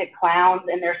it makes it clowns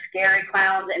and they're scary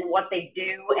clowns and what they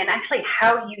do, and actually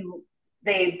how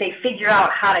they figure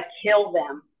out how to kill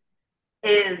them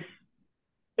is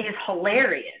is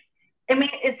hilarious. I mean,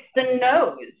 it's the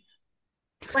nose,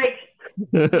 like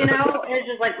it's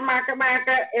just like marker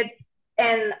marker.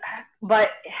 And but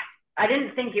I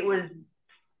didn't think it was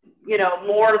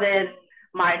more than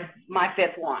my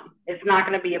fifth one. It's not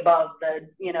going to be above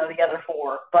the other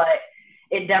four, but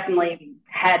it definitely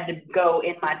had to go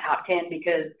in my top 10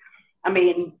 because I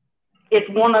mean it's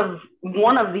one of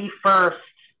the first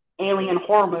alien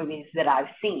horror movies that I've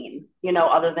seen,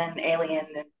 other than Alien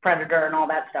and Predator and all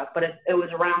that stuff. But it was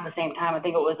around the same time. I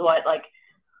think it was what like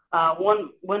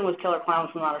when was Killer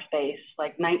Clowns from Outer Space?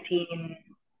 Like 19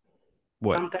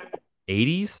 What, something.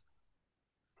 80s?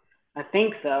 I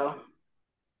think so.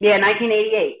 Yeah,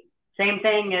 1988. Same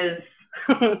thing as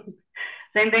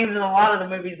same things as a lot of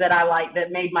the movies that I like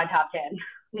that made my top 10.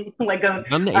 Like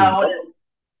Done the 80s.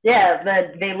 yeah,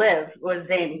 the They Live was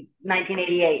in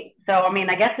 1988. So I mean,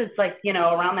 I guess it's like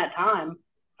around that time.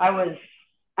 I was,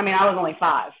 I was only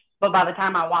 5, but by the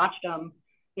time I watched them,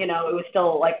 it was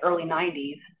still like early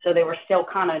 90s, so they were still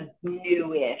kind of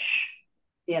newish,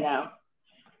 you know.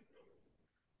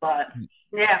 But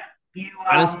yeah, you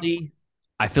Honestly,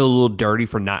 I feel a little dirty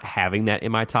for not having that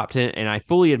in my top 10, and I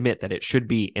fully admit that it should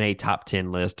be in a top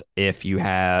 10 list if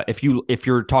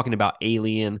you're talking about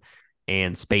alien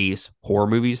and space horror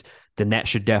movies, then that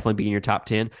should definitely be in your top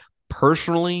 10.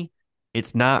 Personally,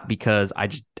 it's not because I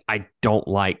don't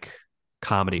like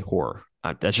comedy horror.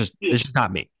 That's just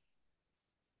not me.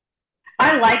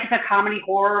 I like the comedy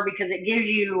horror because it gives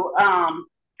you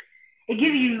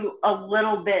a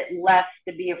little bit less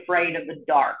to be afraid of the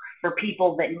dark for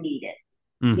people that need it,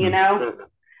 you Hmm. know?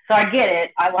 So I get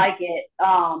it. I like it.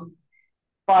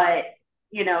 But,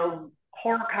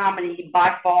 horror comedy,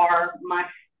 by far, my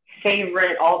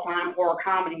favorite all time horror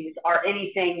comedies are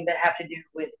anything that have to do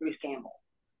with Bruce Campbell,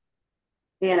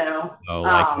 you know? So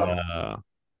like Um,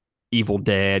 Evil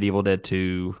Dead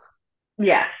 2.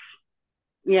 yes,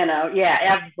 yeah,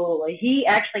 absolutely. He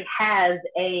actually has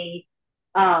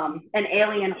an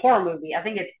alien horror movie. I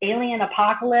think it's Alien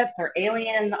Apocalypse or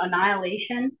Alien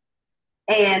Annihilation,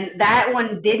 and that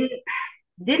one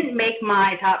didn't make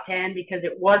my top 10 because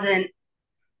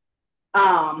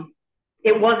um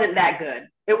it wasn't that good.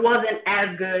 It wasn't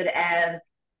as good as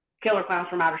Killer Clowns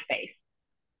from Outer Space,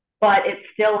 but it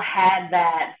still had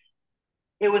that.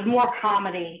 It was more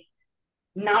comedy,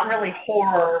 not really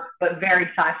horror, but very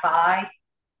sci-fi.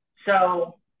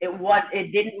 So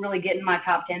it didn't really get in my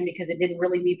top 10 because it didn't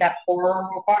really meet that horror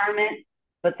requirement.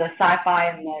 But the sci-fi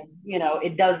and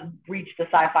it does reach the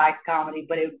sci-fi comedy,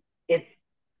 but it's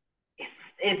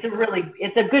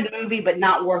it's a good movie, but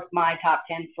not worth my top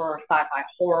 10 for sci-fi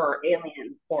horror,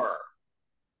 alien horror.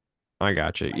 I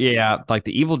got you. Yeah, like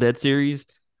the Evil Dead series.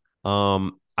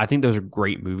 I think those are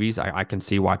great movies. I can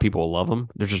see why people love them.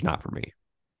 They're just not for me,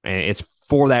 and it's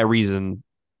for that reason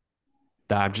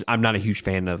that I'm not a huge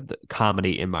fan of the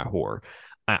comedy in my horror.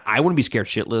 I want to be scared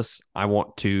shitless. I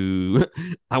want to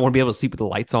I want to be able to sleep with the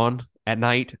lights on at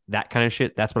night. That kind of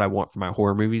shit. That's what I want for my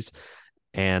horror movies.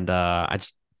 And I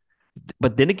just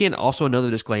but then again, also another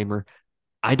disclaimer: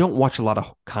 I don't watch a lot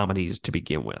of comedies to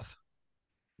begin with.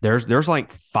 There's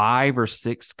like 5 or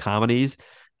 6 comedies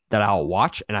that I'll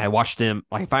watch, and I watch them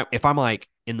like if I'm like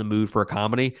in the mood for a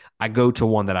comedy, I go to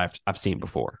one that I've seen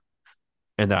before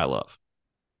and that I love.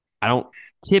 I don't.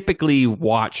 typically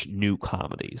watch new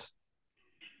comedies.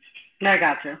 I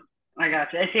got you. I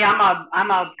got you. See, I'm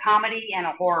a comedy and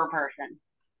a horror person,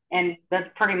 and that's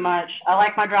pretty much. I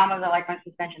like my dramas. I like my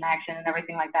suspension action and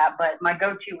everything like that. But my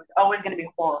go-to is always going to be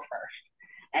horror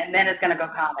first, and then it's going to go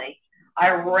comedy. I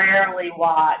rarely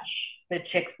watch the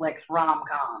chick flicks rom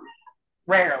coms.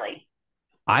 Rarely.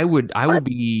 I would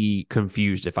be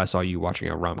confused if I saw you watching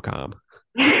a rom com.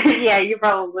 Yeah, you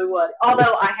probably would.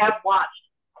 Although I have watched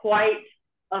quite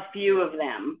a few of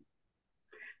them,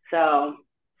 so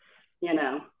you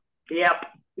know, yep.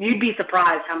 You'd be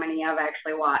surprised how many I've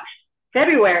actually watched.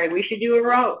 February, we should do a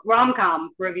rom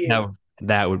com review. No,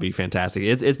 that would be fantastic.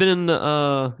 It's been in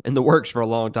the works for a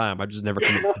long time. I just never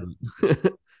committed to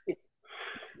it.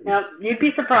 Yep, you'd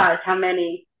be surprised how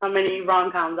many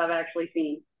rom coms I've actually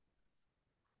seen.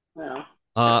 Well,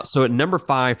 So at number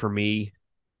 5 for me,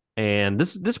 and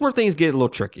this is where things get a little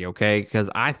tricky, okay? Because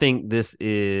I think this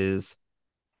is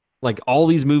like all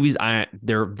these movies,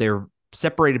 they're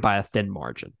separated by a thin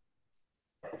margin.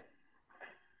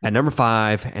 At number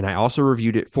 5, and I also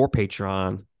reviewed it for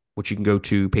Patreon, which you can go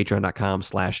to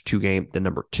patreon.com/2game, the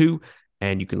number 2,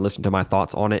 and you can listen to my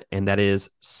thoughts on it. And that is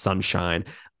Sunshine.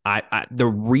 The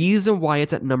reason why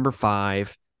it's at number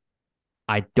 5,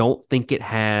 I don't think it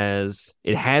has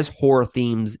horror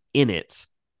themes in it,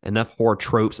 enough horror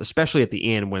tropes, especially at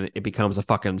the end when it becomes a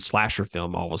fucking slasher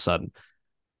film all of a sudden.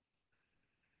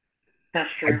 that's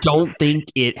I true. don't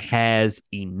think it has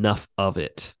enough of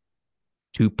it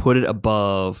to put it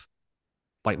above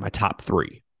like my top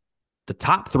 3. The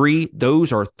top 3,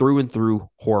 those are through and through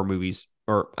horror movies,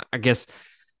 or I guess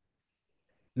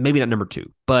maybe not number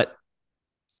 2, but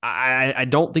I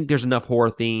don't think there's enough horror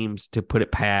themes to put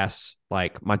it past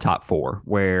like my top 4,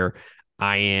 where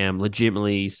I am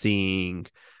legitimately seeing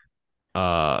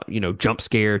jump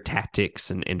scare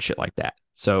tactics and shit like that.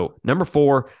 So number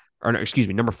 4, or no, excuse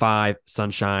me, number 5,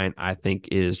 Sunshine, I think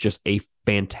is just a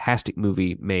fantastic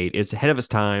movie made. It's ahead of its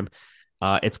time.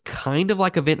 It's kind of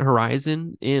like Event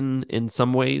Horizon in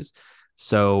some ways.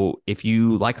 So if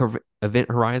you like Event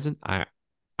Horizon, I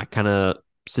kind of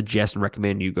suggest and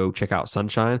recommend you go check out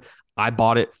Sunshine. I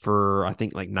bought it for I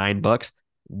think like $9,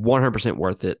 100%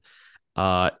 worth it.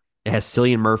 It has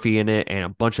Cillian Murphy in it and a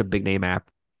bunch of big name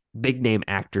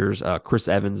actors. Chris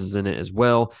Evans is in it as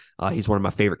well. He's one of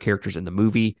my favorite characters in the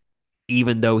movie,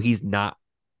 even though he's not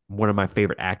one of my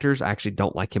favorite actors. I actually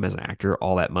don't like him as an actor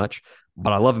all that much,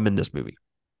 but I love him in this movie.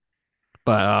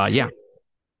 But yeah,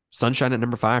 Sunshine at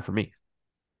number 5 for me.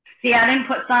 See, I didn't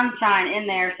put Sunshine in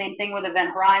there. Same thing with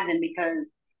Event Horizon because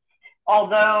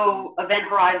although Event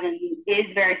Horizon is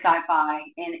very sci-fi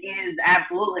and is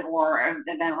absolutely horror,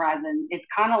 Event Horizon, it's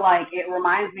kind of like it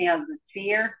reminds me of The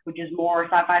Sphere, which is more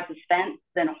sci-fi suspense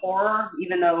than horror,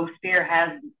 even though Sphere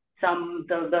has some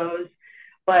of those.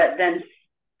 But then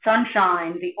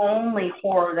Sunshine, the only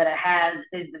horror that it has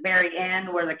is the very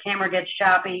end where the camera gets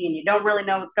choppy and you don't really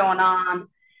know what's going on.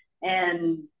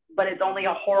 And but it's only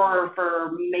a horror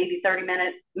for maybe 30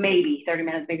 minutes, maybe 10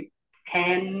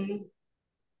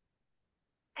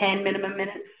 minimum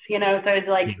minutes, So it's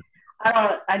like,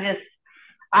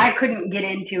 I couldn't get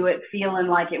into it feeling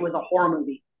like it was a horror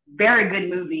movie. Very good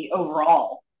movie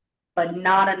overall, but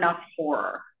not enough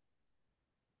horror.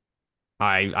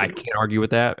 I can't argue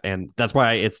with that, and that's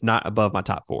why it's not above my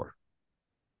top 4.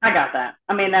 I got that.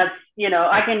 I mean, that's,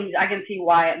 I can see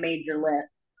why it made your list,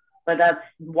 but that's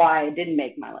why it didn't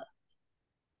make my list.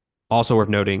 Also worth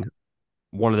noting,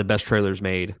 one of the best trailers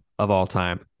made of all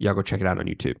time. Y'all go check it out on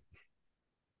YouTube.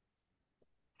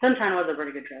 Sunshine was a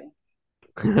pretty good trailer.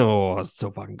 Oh, it's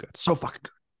so fucking good. So fucking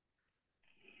good.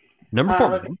 Number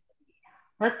 4.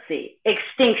 Let's see.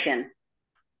 Extinction.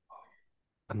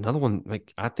 Another one,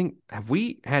 like I think, have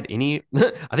we had any?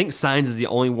 I think Signs is the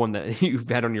only one that you've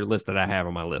had on your list that I have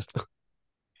on my list.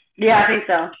 Yeah, I think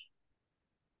so.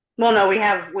 Well, no, we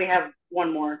have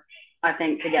one more, I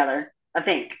think, together. I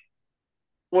think.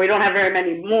 We don't have very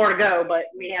many more to go, but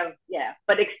we have, yeah.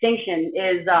 But Extinction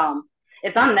is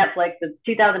it's on Netflix. It's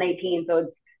 2018, so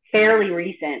it's fairly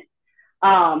recent.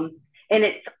 And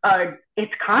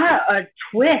it's kind of a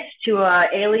twist to a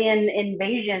alien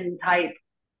invasion type.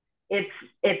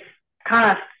 It's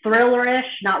kind of thrillerish,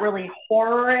 not really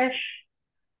horrorish,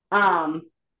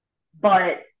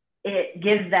 but it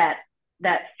gives that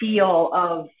feel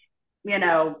of you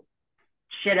know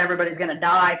shit, everybody's gonna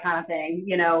die kind of thing.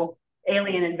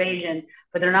 Alien invasion,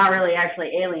 but they're not really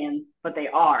actually aliens, but they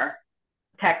are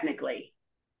technically.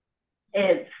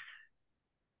 It's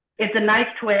it's a nice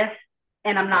twist,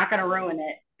 and I'm not going to ruin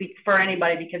it for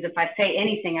anybody because if I say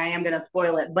anything, I am going to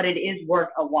spoil it. But it is worth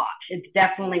a watch. It's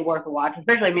definitely worth a watch,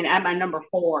 especially. I mean, at my number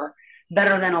 4,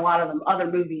 better than a lot of the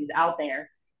other movies out there.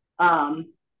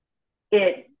 Um,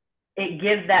 it it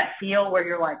gives that feel where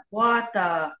you're like, what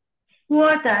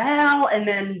the hell? And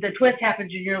then the twist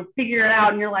happens and you'll figure it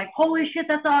out and you're like, holy shit,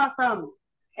 that's awesome.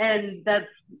 And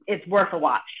it's worth a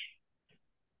watch.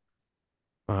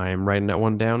 I'm writing that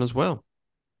one down as well.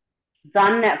 It's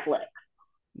on Netflix.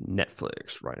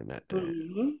 Netflix, writing that down.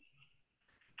 Mm-hmm.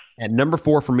 At number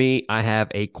 4 for me, I have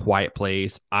A Quiet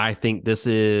Place. I think this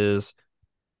is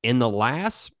in the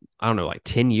last, I don't know, like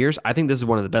 10 years. I think this is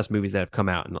one of the best movies that have come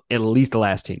out in at least the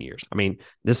last 10 years. I mean,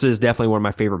 this is definitely one of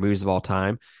my favorite movies of all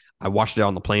time. I watched it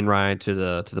on the plane ride to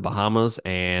the Bahamas,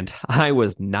 and I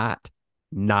was not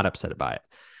upset by it.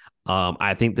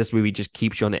 I think this movie just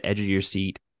keeps you on the edge of your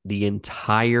seat the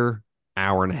entire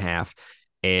hour and a half.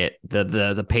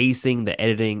 The pacing, the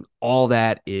editing, all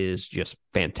that is just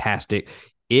fantastic.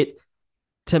 It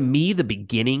To me, the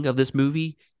beginning of this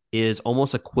movie is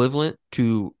almost equivalent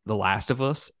to The Last of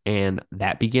Us and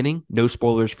that beginning. No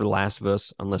spoilers for The Last of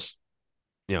Us unless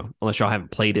y'all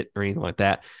haven't played it or anything like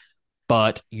that.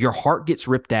 But your heart gets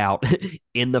ripped out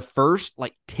in the first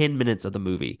like 10 minutes of the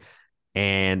movie,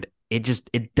 and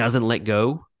it doesn't let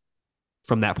go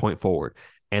from that point forward.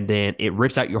 And then it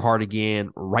rips out your heart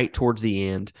again right towards the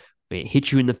end. It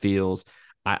hits you in the feels.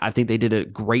 I think they did a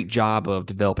great job of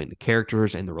developing the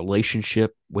characters and the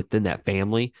relationship within that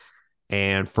family.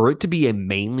 And for it to be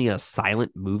mainly a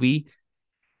silent movie,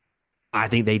 I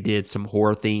think they did some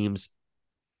horror themes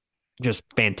just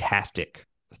fantastic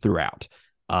throughout.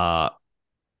 Uh,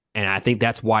 and I think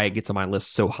that's why it gets on my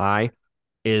list so high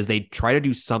is they try to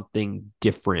do something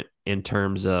different in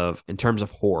terms of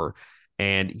horror.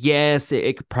 And yes,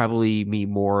 it could probably be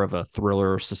more of a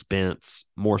thriller suspense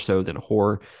more so than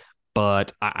horror.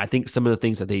 But I think some of the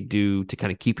things that they do to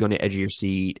kind of keep you on the edge of your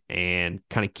seat and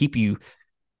kind of keep you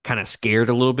kind of scared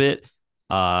a little bit,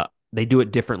 they do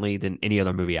it differently than any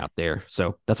other movie out there.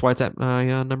 So that's why it's at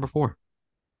my number 4.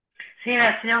 See,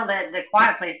 I feel that the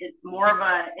Quiet Place, it's more of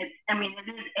a, it's, I mean, it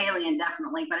is alien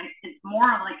definitely, but it's more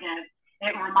of like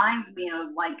it reminds me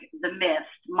of like the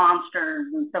mist, monsters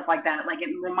and stuff like that. Like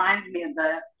it reminds me of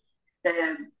the,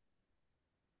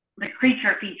 the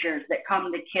creature features that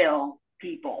come to kill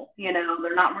people. You know,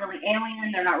 they're not really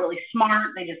alien, they're not really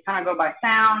smart. They just kind of go by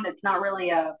sound. It's not really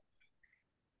a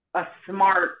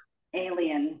smart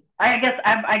alien. I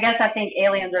think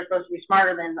aliens are supposed to be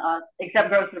smarter than us, except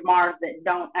Ghosts of Mars that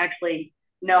don't actually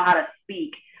know how to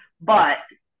speak. But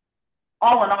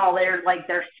all in all,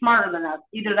 they're smarter than us.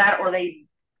 Either that or they,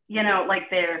 like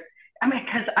they're. I mean,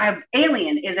 because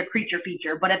Alien is a creature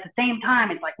feature, but at the same time,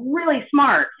 it's like really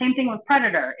smart. Same thing with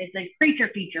Predator. It's a creature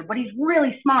feature, but he's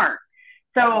really smart.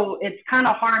 So it's kind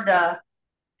of hard to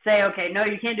say, okay, no,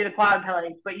 you can't do the Quiet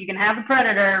Place, but you can have the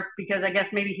Predator because I guess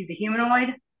maybe he's a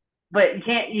humanoid. But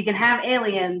you can have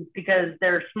aliens because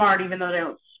they're smart even though they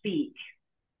don't speak.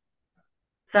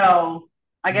 So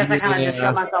I guess I kind of just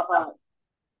shut Yeah, myself out.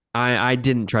 I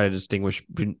didn't try to distinguish.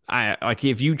 I like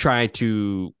if you try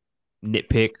to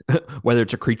nitpick whether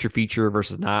it's a creature feature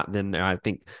versus not, then I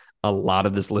think a lot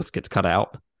of this list gets cut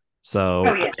out.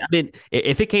 Oh So yeah. I didn't.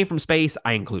 If it came from space,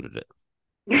 I included it.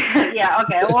 Yeah,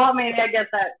 okay. Well, maybe I guess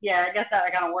that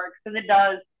kind of works because it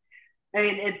does. I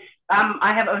mean,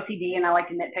 I have OCD and I like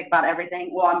to nitpick about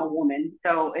everything. Well, I'm a woman,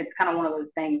 so it's kind of one of those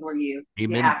things where you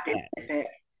Amen. have to nitpick.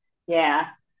 Yeah.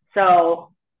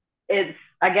 So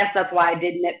I guess that's why I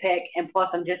did nitpick, and plus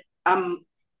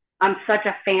I'm such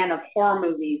a fan of horror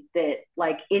movies that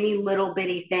like any little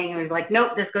bitty thing is like,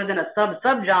 nope, this goes in a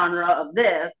subgenre of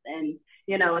this, and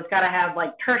it's got to have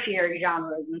like tertiary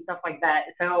genres and stuff like that.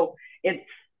 So it's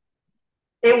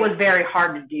it was very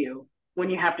hard to do when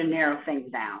you have to narrow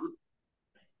things down.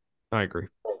 I agree.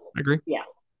 I agree. Yeah.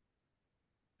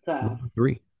 So Number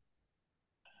 3.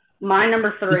 my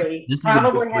number This three this is the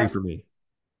big probably three has. for me.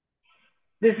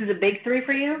 This is a big three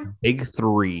for you. Big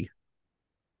three.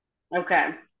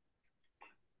 Okay.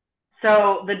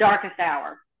 So The Darkest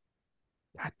Hour,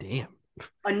 God damn.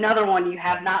 another one you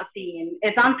have not seen.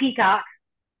 It's on Peacock.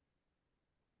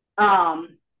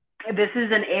 Um, this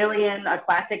is a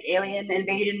classic alien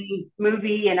invasion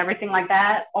movie and everything like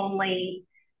that. Only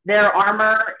their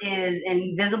armor is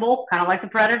invisible, kind of like the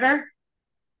Predator,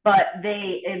 but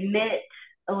they emit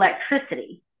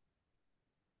electricity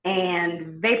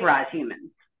and vaporize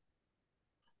humans.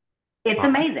 It's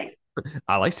amazing.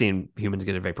 I like seeing humans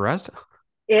get vaporized.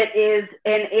 It is,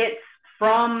 and it's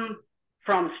from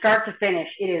start to finish.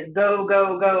 It is go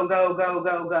go go go go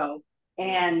go go,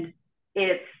 and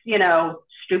it's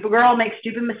stupid girl makes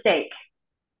stupid mistake,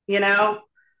 you know,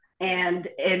 and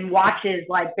watches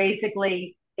like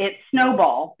basically it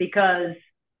snowball because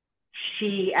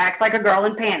she acts like a girl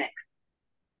in panic.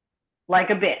 like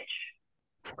a bitch.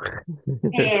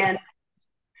 And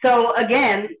so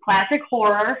again, classic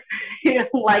horror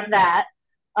like that.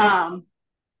 Um,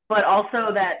 but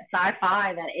also that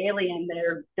sci-fi, that alien,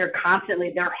 they're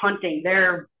constantly they're hunting.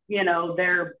 They're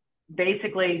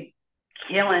basically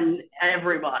killing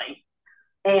everybody.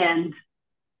 And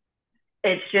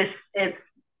it's just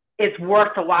it's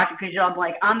worth to watch it because I'm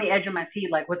like on the edge of my seat,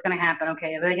 like what's gonna happen?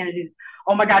 Okay, are they gonna do?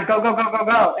 Oh my god, go go go go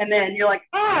go! And then you're like,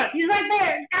 oh, he's right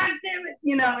there! God damn it!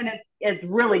 And it's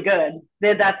really good.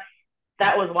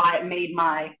 That was why it made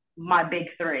my big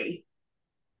three.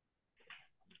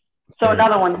 So Fair.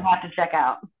 another one you have to check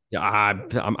out. Yeah,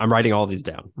 I'm writing all these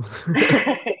down.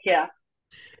 Yeah.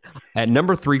 At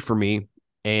number three for me,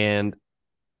 and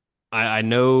I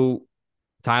know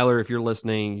Tyler, if you're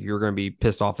listening, you're going to be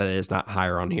pissed off that it's not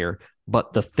higher on here.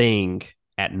 But The Thing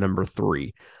at number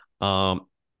three. Um,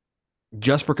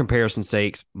 just for comparison's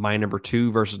sakes, my number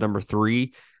two versus number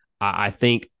three, I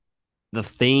think The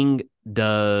Thing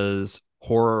does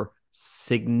horror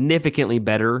significantly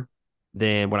better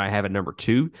than what I have at number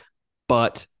two.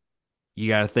 But you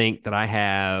got to think that I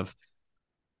have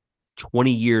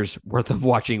 20 years worth of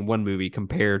watching one movie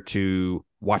compared to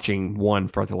watching one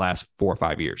for the last 4 or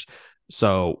 5 years.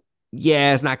 So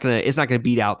yeah, it's not gonna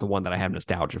beat out the one that I have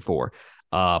nostalgia for.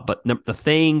 But The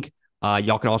Thing,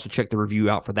 y'all can also check the review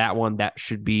out for that one. That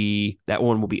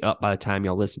one will be up by the time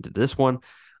y'all listen to this one.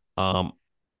 Um,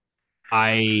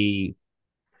 I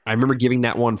I remember giving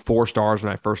that one 4 stars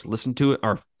when I first listened to it,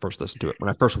 or first listened to it when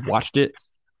I first watched it.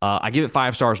 I give it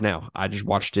 5 stars now. I just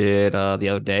watched it the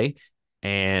other day,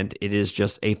 and it is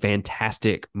just a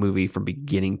fantastic movie from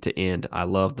beginning to end. I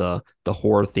love the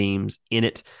horror themes in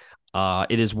it.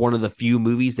 It is one of the few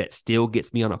movies that still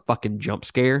gets me on a fucking jump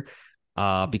scare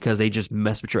because they just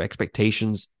mess with your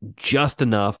expectations just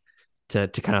enough to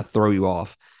kind of throw you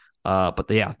off. But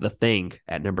yeah, The Thing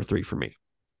at number three for me.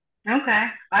 Okay.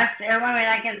 I mean,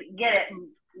 I can get it.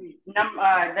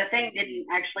 The Thing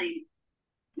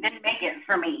didn't make it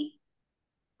for me.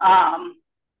 Um,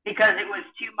 because it was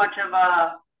too much of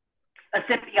a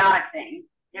symbiotic thing.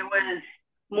 It was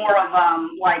more of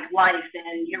like Life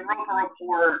and Europa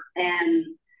Report and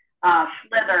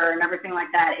Slither and everything like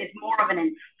that. It's more of an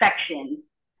infection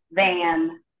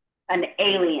than an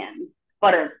alien,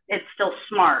 but it's still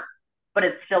smart, but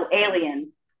it's still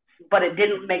alien. But it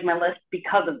didn't make my list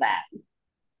because of that.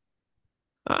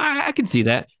 I can see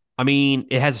that. I mean,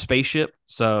 it has a spaceship,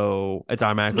 so it's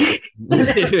automatically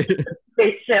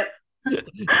Spaceship.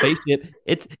 spaceship.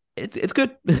 It's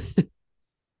good.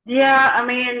 Yeah, I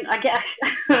mean, I guess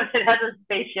it has a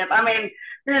spaceship. I mean,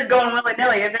 this is going willy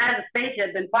nilly. If it has a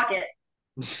spaceship, then fuck it.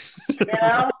 You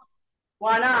know,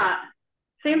 why not?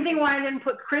 Same thing why I didn't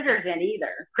put Critters in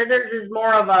either. Critters is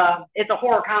more of it's a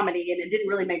horror comedy, and it didn't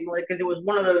really make me because it was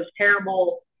one of those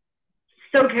terrible,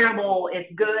 so terrible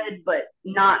it's good, but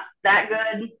not that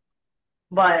good.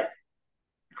 But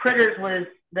Critters was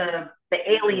the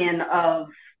alien of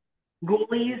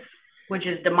Ghoulies, which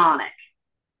is demonic.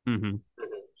 Mm-hmm.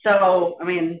 So I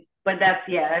mean, but that's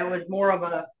it was more of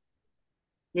the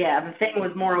thing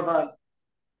was more of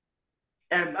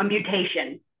a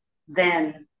mutation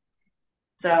than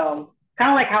so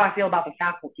kind of like how I feel about the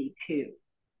faculty too.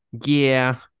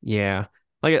 Yeah, yeah.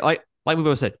 Like we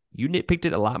both said, you nitpicked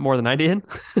it a lot more than I did.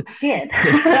 I did.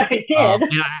 I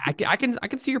did. And I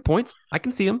can see your points. I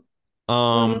can see them.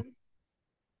 Um, Mm-hmm.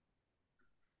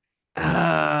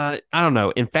 I don't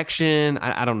know. Infection,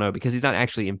 I don't know because he's not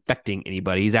actually infecting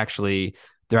anybody.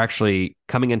 They're actually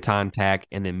coming in contact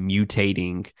and then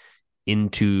mutating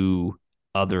into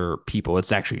other people.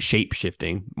 It's actually shape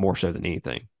shifting more so than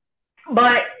anything.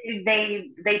 But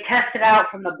they tested out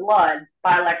from the blood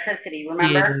by electricity. Yeah,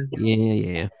 Remember? yeah,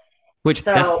 yeah. Which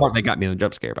that's the So part that got me in the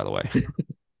jump scare, by the way.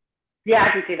 yeah,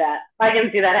 I can see that. I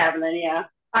can see that happening. Yeah,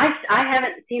 I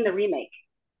haven't seen the remake.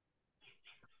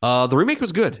 The remake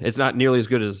was good. It's not nearly as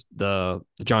good as the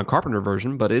John Carpenter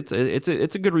version, but it's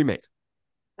a good remake.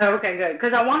 Oh, okay, good.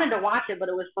 Because I wanted to watch it, but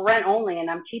it was for rent only, and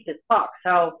I'm cheap as fuck.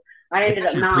 So I It's ended up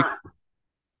actually a not.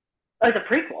 Oh, it's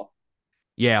a prequel.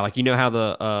 yeah, like you know how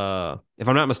the if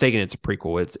I'm not mistaken, it's a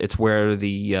prequel. It's where the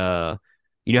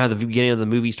you know how the beginning of the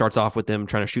movie starts off with them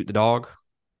trying to shoot the dog.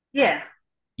 Yeah.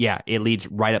 Yeah, it leads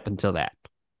right up until that.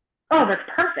 Oh, that's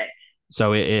perfect.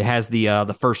 So it has the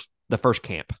first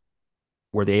camp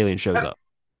where the alien shows up.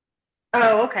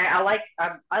 Oh, okay. I like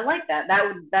that.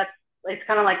 That's it's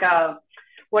kind of like a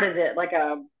what is it like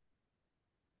a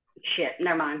shit?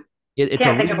 Never mind. It's a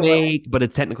Can't think of a word. remake, but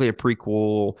it's technically a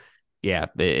prequel. Yeah,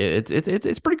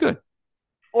 it's pretty good.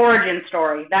 Origin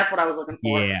story. That's what I was looking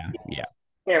for. Yeah, yeah.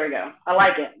 There we go. I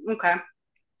like it. Okay.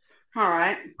 All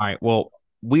right. All right. Well,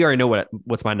 we already know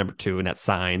what's my number two, and that's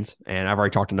Signs, and I've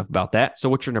already talked enough about that. So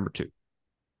what's your number two?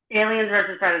 Aliens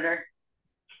versus Predator.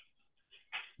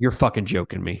 You're fucking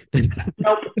joking me.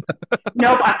 Nope.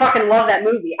 Nope. I fucking love that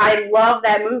movie. I love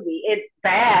that movie. It's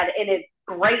bad and it's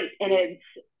great and it's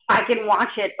I can watch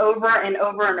it over and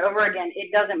over and over again.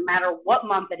 It doesn't matter what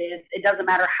month it is. It doesn't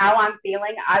matter how I'm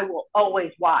feeling. I will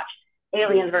always watch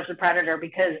Aliens versus Predator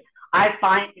because I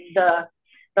find the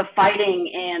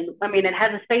fighting and I mean it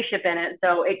has a spaceship in it,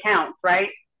 so it counts, right?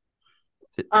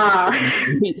 Uh,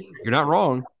 You're not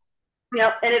wrong.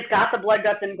 Yep, and it's got the blood,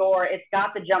 guts, and gore. It's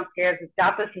got the jump scares. It's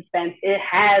got the suspense. It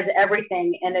has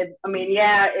everything, and I mean,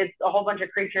 yeah, it's a whole bunch of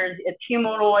creatures. It's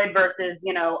humanoid versus,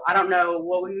 I don't know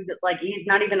what we would like. He's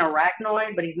not even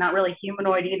arachnoid, but he's not really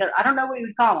humanoid either. I don't know what you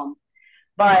would call him,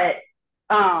 but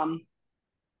um,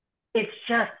 it's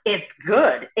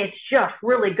good. It's just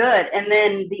really good. And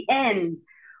then the end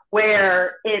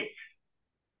where it's,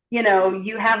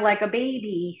 you have like a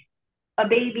baby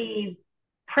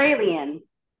Pralien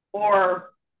or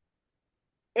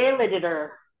Alidator,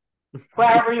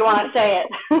 however you want to say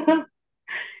it.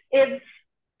 it's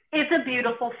it's a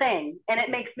beautiful thing, and it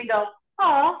makes me go,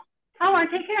 oh, I want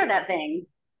to take care of that thing.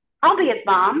 I'll be its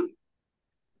mom.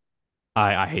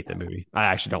 I hate that movie. I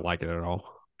actually don't like it at all.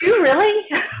 Do you really?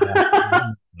 Yeah, I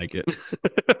don't like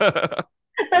it.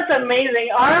 That's amazing.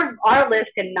 Our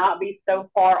list cannot be so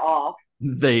far off.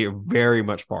 They are very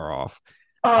much far off.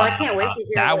 Oh, I can't wait to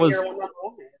hear That what was your number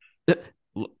one is.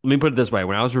 let me put it this way.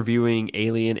 When I was reviewing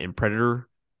Alien and Predator,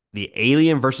 the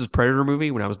Alien versus Predator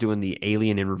movie, when I was doing the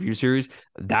Alien in review series,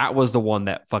 that was the one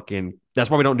that fucking that's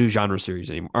why we don't do genre series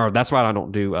anymore. Or that's why I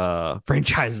don't do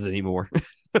franchises anymore.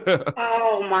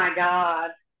 Oh my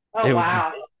god. Oh It-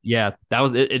 wow. yeah, that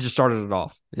was it. It just started it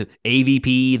off.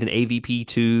 AVP, then AVP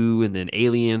 2, and then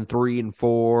Alien 3 and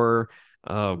 4.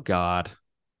 Oh God.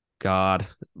 God,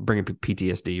 bringing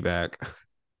PTSD back.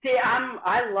 See,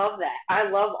 I love that. I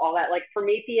love all that, like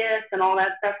Prometheus and all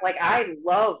that stuff. Like I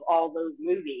love all those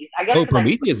movies. I guess Oh, because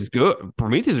Prometheus is good.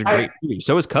 Prometheus is a I great movie.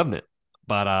 So is Covenant.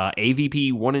 But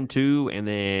AVP 1 and 2 and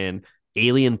then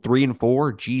Alien 3 and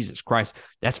 4, Jesus Christ.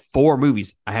 That's four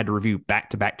movies I had to review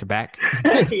back to back to back.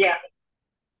 yeah,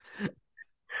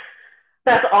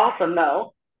 that's awesome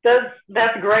though.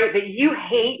 That's great that you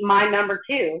hate my number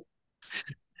two.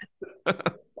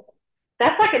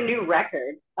 That's like a new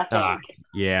record, I Uh, think.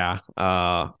 yeah.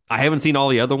 I haven't seen all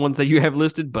the other ones that you have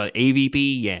listed, but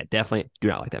AVP, yeah, definitely do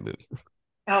not like that movie.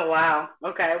 Oh wow.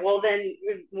 Okay. Well then,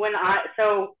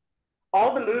 so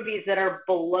all the movies that are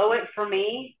below it for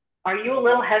me, are you a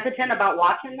little hesitant about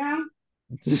watching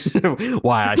them?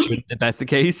 Why I shouldn't if that's the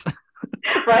case.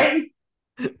 Right?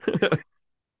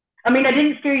 I mean, I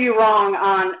didn't steer you wrong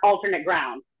on alternate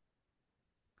ground.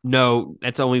 No,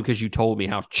 that's only because you told me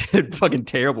how fucking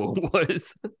terrible it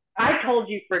was. I told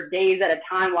you for days at a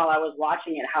time while I was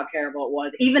watching it how terrible it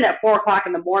was. Even at 4 o'clock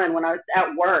in the morning when I was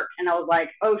at work, and I was like,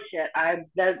 "Oh shit!" I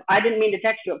didn't mean to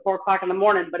text you at 4 o'clock in the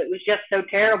morning, but it was just so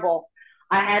terrible.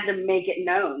 I had to make it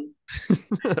known.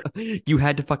 You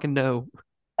had to fucking know.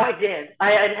 I did.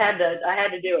 I had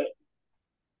to do it.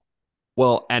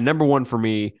 Well, at number one for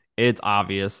me, it's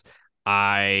obvious.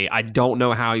 I don't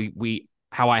know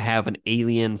how I have an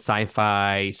alien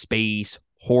sci-fi space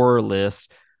horror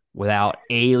list without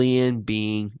Alien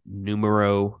being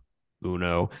numero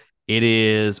uno. It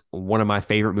is one of my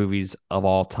favorite movies of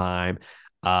all time.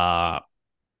 Uh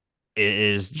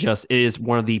it is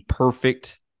one of the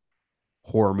perfect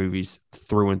horror movies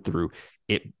through and through.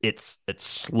 It's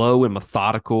slow and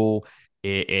methodical.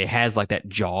 It has like that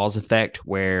Jaws effect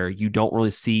where you don't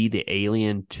really see the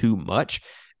alien too much,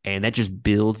 and that just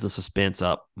builds the suspense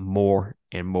up more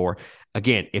and more.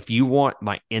 Again, if you want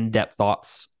my in-depth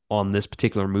thoughts on this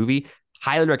particular movie,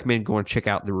 highly recommend going to check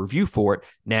out the review for it.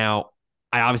 Now,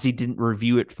 I obviously didn't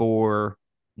review it for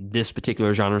this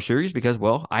particular genre series because,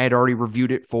 well, I had already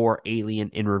reviewed it for Alien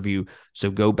in review.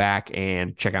 So go back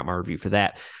and check out my review for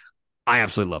that. I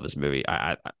absolutely love this movie.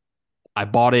 I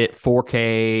bought it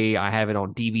 4K. I have it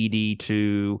on DVD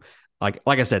too. Like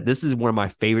I said, this is one of my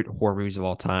favorite horror movies of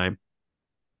all time.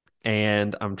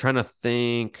 And I'm trying to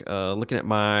think, looking at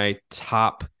my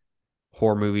top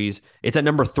horror movies, it's at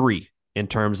number three in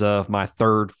terms of my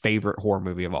third favorite horror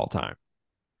movie of all time.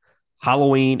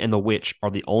 Halloween and The Witch are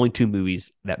the only two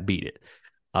movies that beat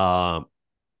it. Um,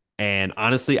 and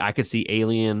honestly, I could see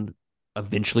Alien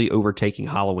eventually overtaking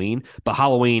Halloween, but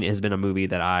Halloween has been a movie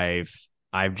that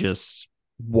I've just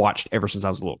watched ever since I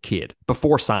was a little kid,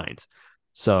 before Signs.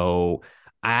 So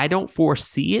I don't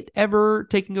foresee it ever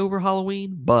taking over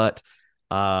Halloween, but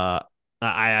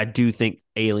I do think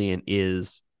Alien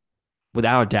is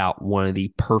without a doubt one of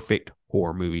the perfect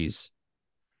horror movies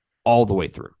all the way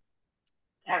through.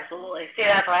 Absolutely. See,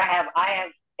 that's what I have. I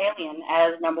have Alien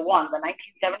as number one, the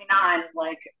 1979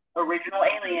 like original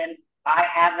Alien. I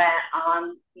have that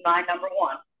on my number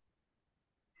one.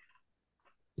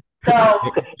 So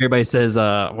Everybody says,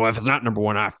 well, if it's not number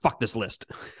one, I fuck this list.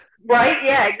 right,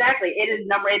 yeah, exactly. It is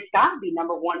number. It's got to be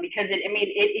number one because it. I mean,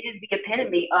 it is the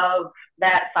epitome of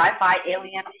that sci-fi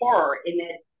alien horror in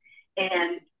it,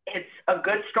 and it's a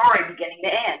good story beginning to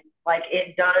end. Like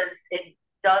it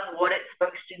does what it's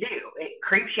supposed to do. It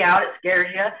creeps you out, it scares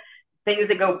you, things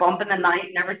that go bump in the night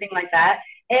and everything like that,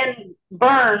 and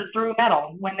burn through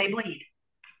metal when they bleed,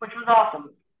 which was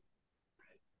awesome.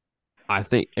 I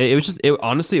think it was just it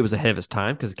honestly it was ahead of its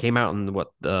time because it came out in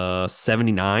what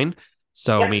 79.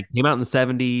 So I Yep. mean, it came out in the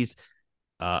 70s,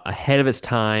 ahead of its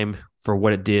time for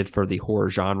what it did for the horror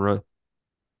genre.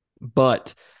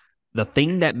 But the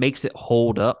thing that makes it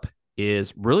hold up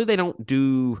is really they don't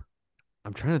do.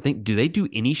 I'm trying to think. Do they do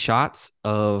any shots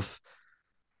of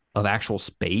actual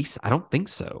space? I don't think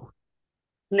so.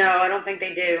 No, I don't think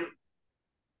they do.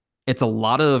 It's a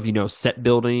lot of set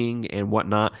building and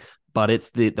whatnot, but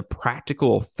it's the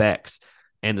practical effects.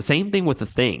 And the same thing with the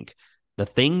thing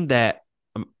that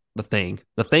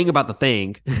the thing about the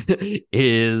thing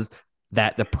is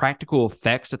that the practical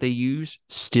effects that they use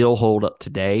still hold up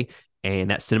today,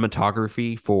 and that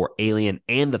cinematography for Alien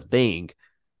and the thing,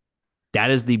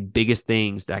 that is the biggest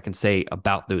things that I can say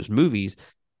about those movies,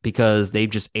 because they've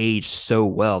just aged so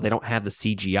well. They don't have the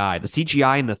CGI. The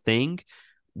CGI in the thing,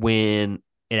 when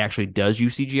it actually does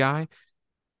use CGI,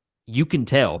 you can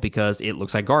tell because it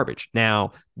looks like garbage.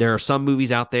 Now, there are some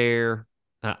movies out there.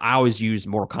 I always use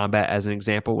Mortal Kombat as an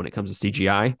example when it comes to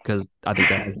CGI because I think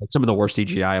that has some of the worst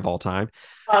CGI of all time.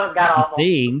 Oh, god The awful.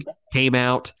 Thing came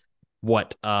out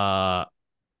what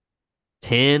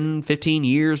 10, 15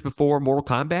 years before Mortal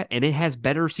Kombat, and it has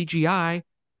better CGI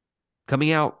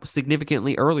coming out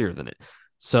significantly earlier than it.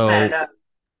 So And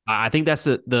I think that's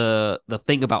the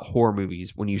thing about horror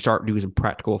movies. When you start doing some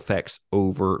practical effects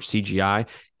over CGI,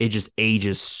 it just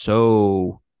ages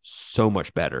so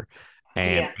much better.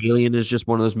 And yeah, Alien is just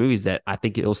one of those movies that I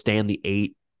think it'll stand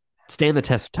the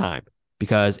test of time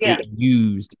because yeah, it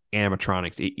used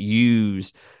animatronics, it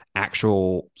used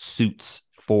actual suits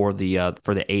for the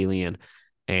alien,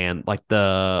 and like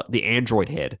the android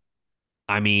head.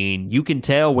 I mean, you can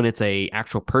tell when it's a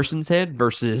actual person's head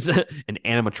versus an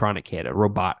animatronic head, a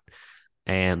robot.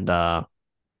 And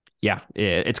yeah,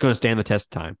 it's going to stand the test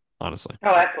of time, honestly.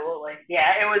 oh, absolutely.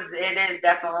 Yeah, it was. It is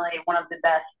definitely one of the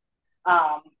best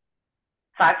um,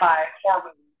 sci-fi horror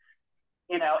movies.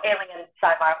 You know, alien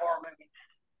sci-fi horror movies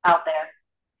out there.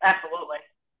 Absolutely.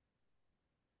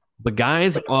 But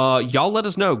guys, y'all let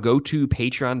us know. Go to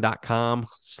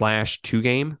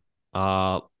patreon.com/2game.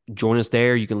 Join us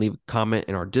there. You can leave a comment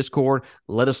in our Discord.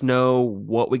 Let us know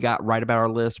what we got right about our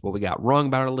list, what we got wrong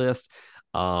about our list.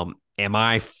 Am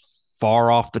I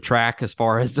far off the track as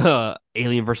far as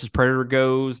Alien versus Predator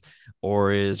goes,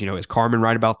 or is Carmen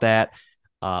right about that?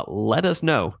 Let us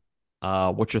know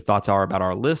what your thoughts are about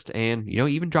our list, and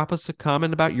even drop us a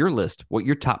comment about your list, what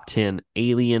your top 10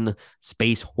 alien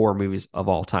space horror movies of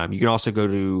all time. You can also go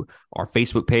to our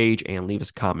Facebook page and leave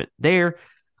us a comment there.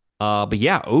 But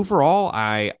yeah, overall,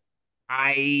 I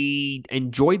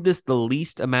enjoyed this the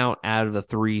least amount out of the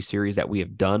three series that we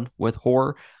have done with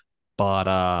horror,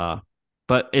 but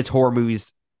it's horror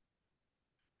movies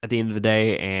at the end of the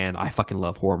day, and I fucking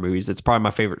love horror movies. It's probably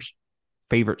my favorite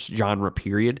genre,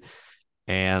 period.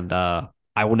 And I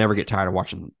will never get tired of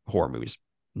watching horror movies.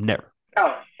 Never.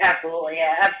 Oh, absolutely.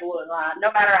 Yeah, absolutely not.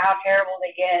 No matter how terrible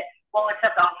they get. Well,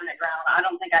 except Alternate Ground. I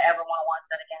don't think I ever want to watch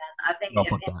that again. I think Oh, if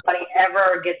fuck that. anybody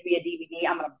ever gets me a DVD,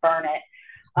 I'm gonna burn it.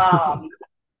 Um,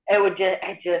 it would just,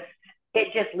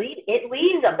 it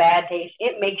leaves a bad taste.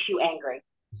 It makes you angry.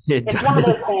 It It's one of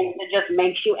does. those things that just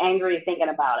makes you angry thinking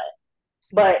about it.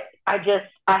 But I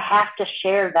have to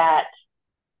share that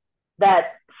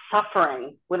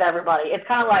suffering with everybody. It's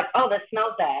kind of like, oh, this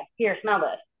smells bad. Here, smell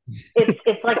this.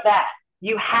 It's like that.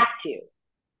 You have to.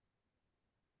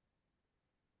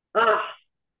 Oh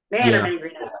man, I'm Yeah.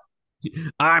 angry now.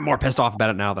 I'm more pissed off about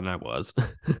it now than I was.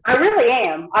 I really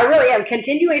am. I really am.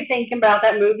 Continuing thinking about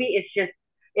that movie,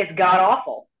 it's god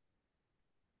awful.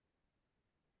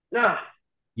 Ugh.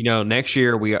 Next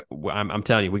year I'm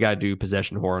telling you, we got to do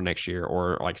possession horror next year,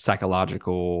 or like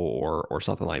psychological, or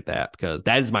something like that, because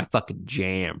that is my fucking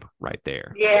jam right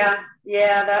there. Yeah,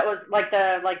 yeah, that was like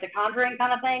the Conjuring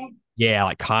kind of thing. Yeah,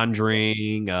 like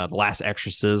Conjuring, The Last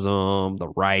Exorcism, The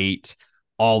Rite,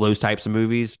 all those types of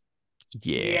movies.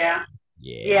 Yeah, Yeah,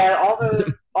 yeah. yeah,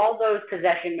 all those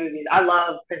possession movies. I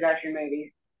love possession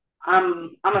movies.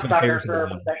 I'm It's a my favorite sucker for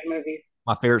subgenre. possession movies.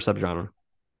 My favorite subgenre.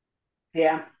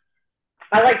 Yeah.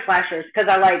 I like slashers because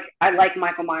I like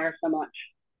Michael Myers so much.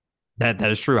 That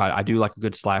is true. I do like a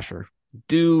good slasher.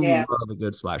 Do Yeah. love a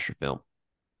good slasher film.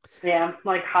 Yeah.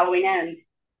 Like Halloween Ends.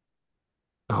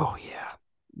 Oh yeah,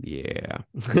 yeah.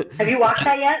 Have you watched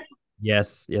that yet?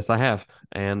 Yes, I have,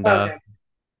 and Okay.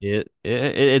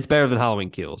 it's better than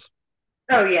Halloween Kills.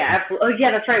 Oh yeah, absolutely. Oh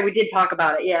yeah, that's right. We did talk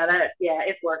about it. Yeah,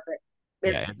 it's worth it.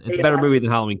 It's Yeah, it's a better yeah. movie than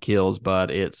Halloween Kills,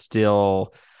 but it's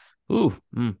still,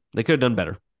 they could have done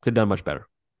better. Could have done much better.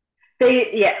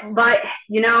 But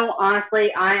honestly,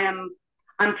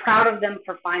 I'm proud of them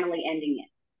for finally ending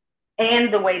it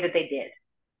and the way that they did.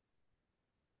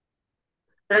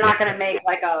 They're Yeah, not going to make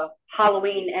like a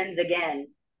Halloween ends again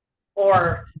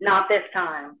or not this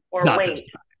time or not this wait.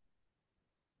 time.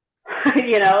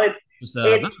 It's Just,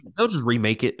 it's they'll just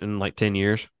remake it in like 10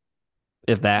 years,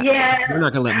 if that. yeah, They're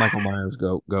not gonna let Michael Myers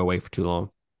go away for too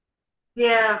long.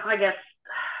 yeah. I guess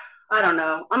I don't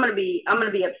know. I'm gonna be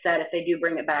upset if they do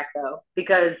bring it back though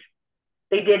because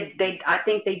I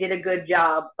think they did a good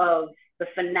job of the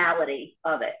finality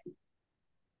of it.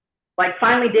 Like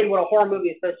finally did what a horror movie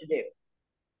is supposed to do.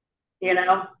 You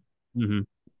know, Hmm.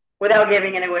 without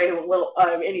giving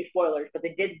any spoilers, but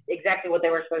they did exactly what they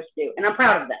were supposed to do, and I'm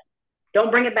proud of them.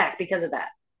 Don't bring it back because of that.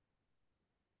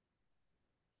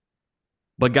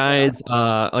 But So guys,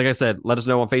 like I said, let us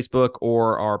know on Facebook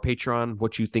or our Patreon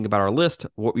what you think about our list.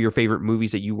 What were your favorite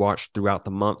movies that you watched throughout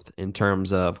the month in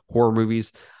terms of horror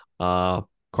movies?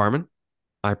 Carmen,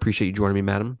 I appreciate you joining me,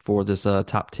 madam, for this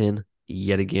top 10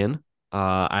 yet again.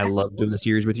 I love doing the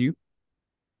series with you.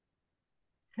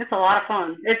 it's a lot of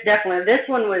fun. It's definitely this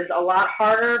one was a lot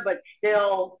harder, but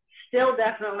still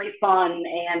definitely fun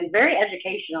and very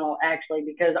educational actually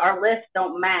because our lists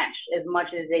don't match as much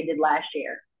as they did last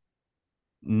year.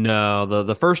 No,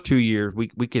 the first 2 years we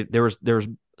could there was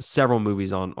several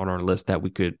movies on our list that we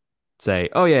could say,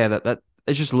 oh yeah, that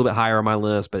it's just a little bit higher on my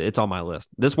list, but it's on my list.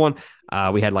 This one,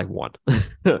 we had like one,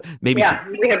 maybe two. Yeah,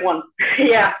 we had one.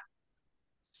 Yeah,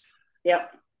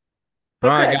 yep. All But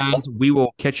right, good. guys, we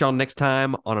will catch y'all next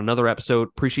time on another episode.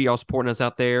 Appreciate y'all supporting us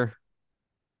out there.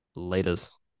 Laters.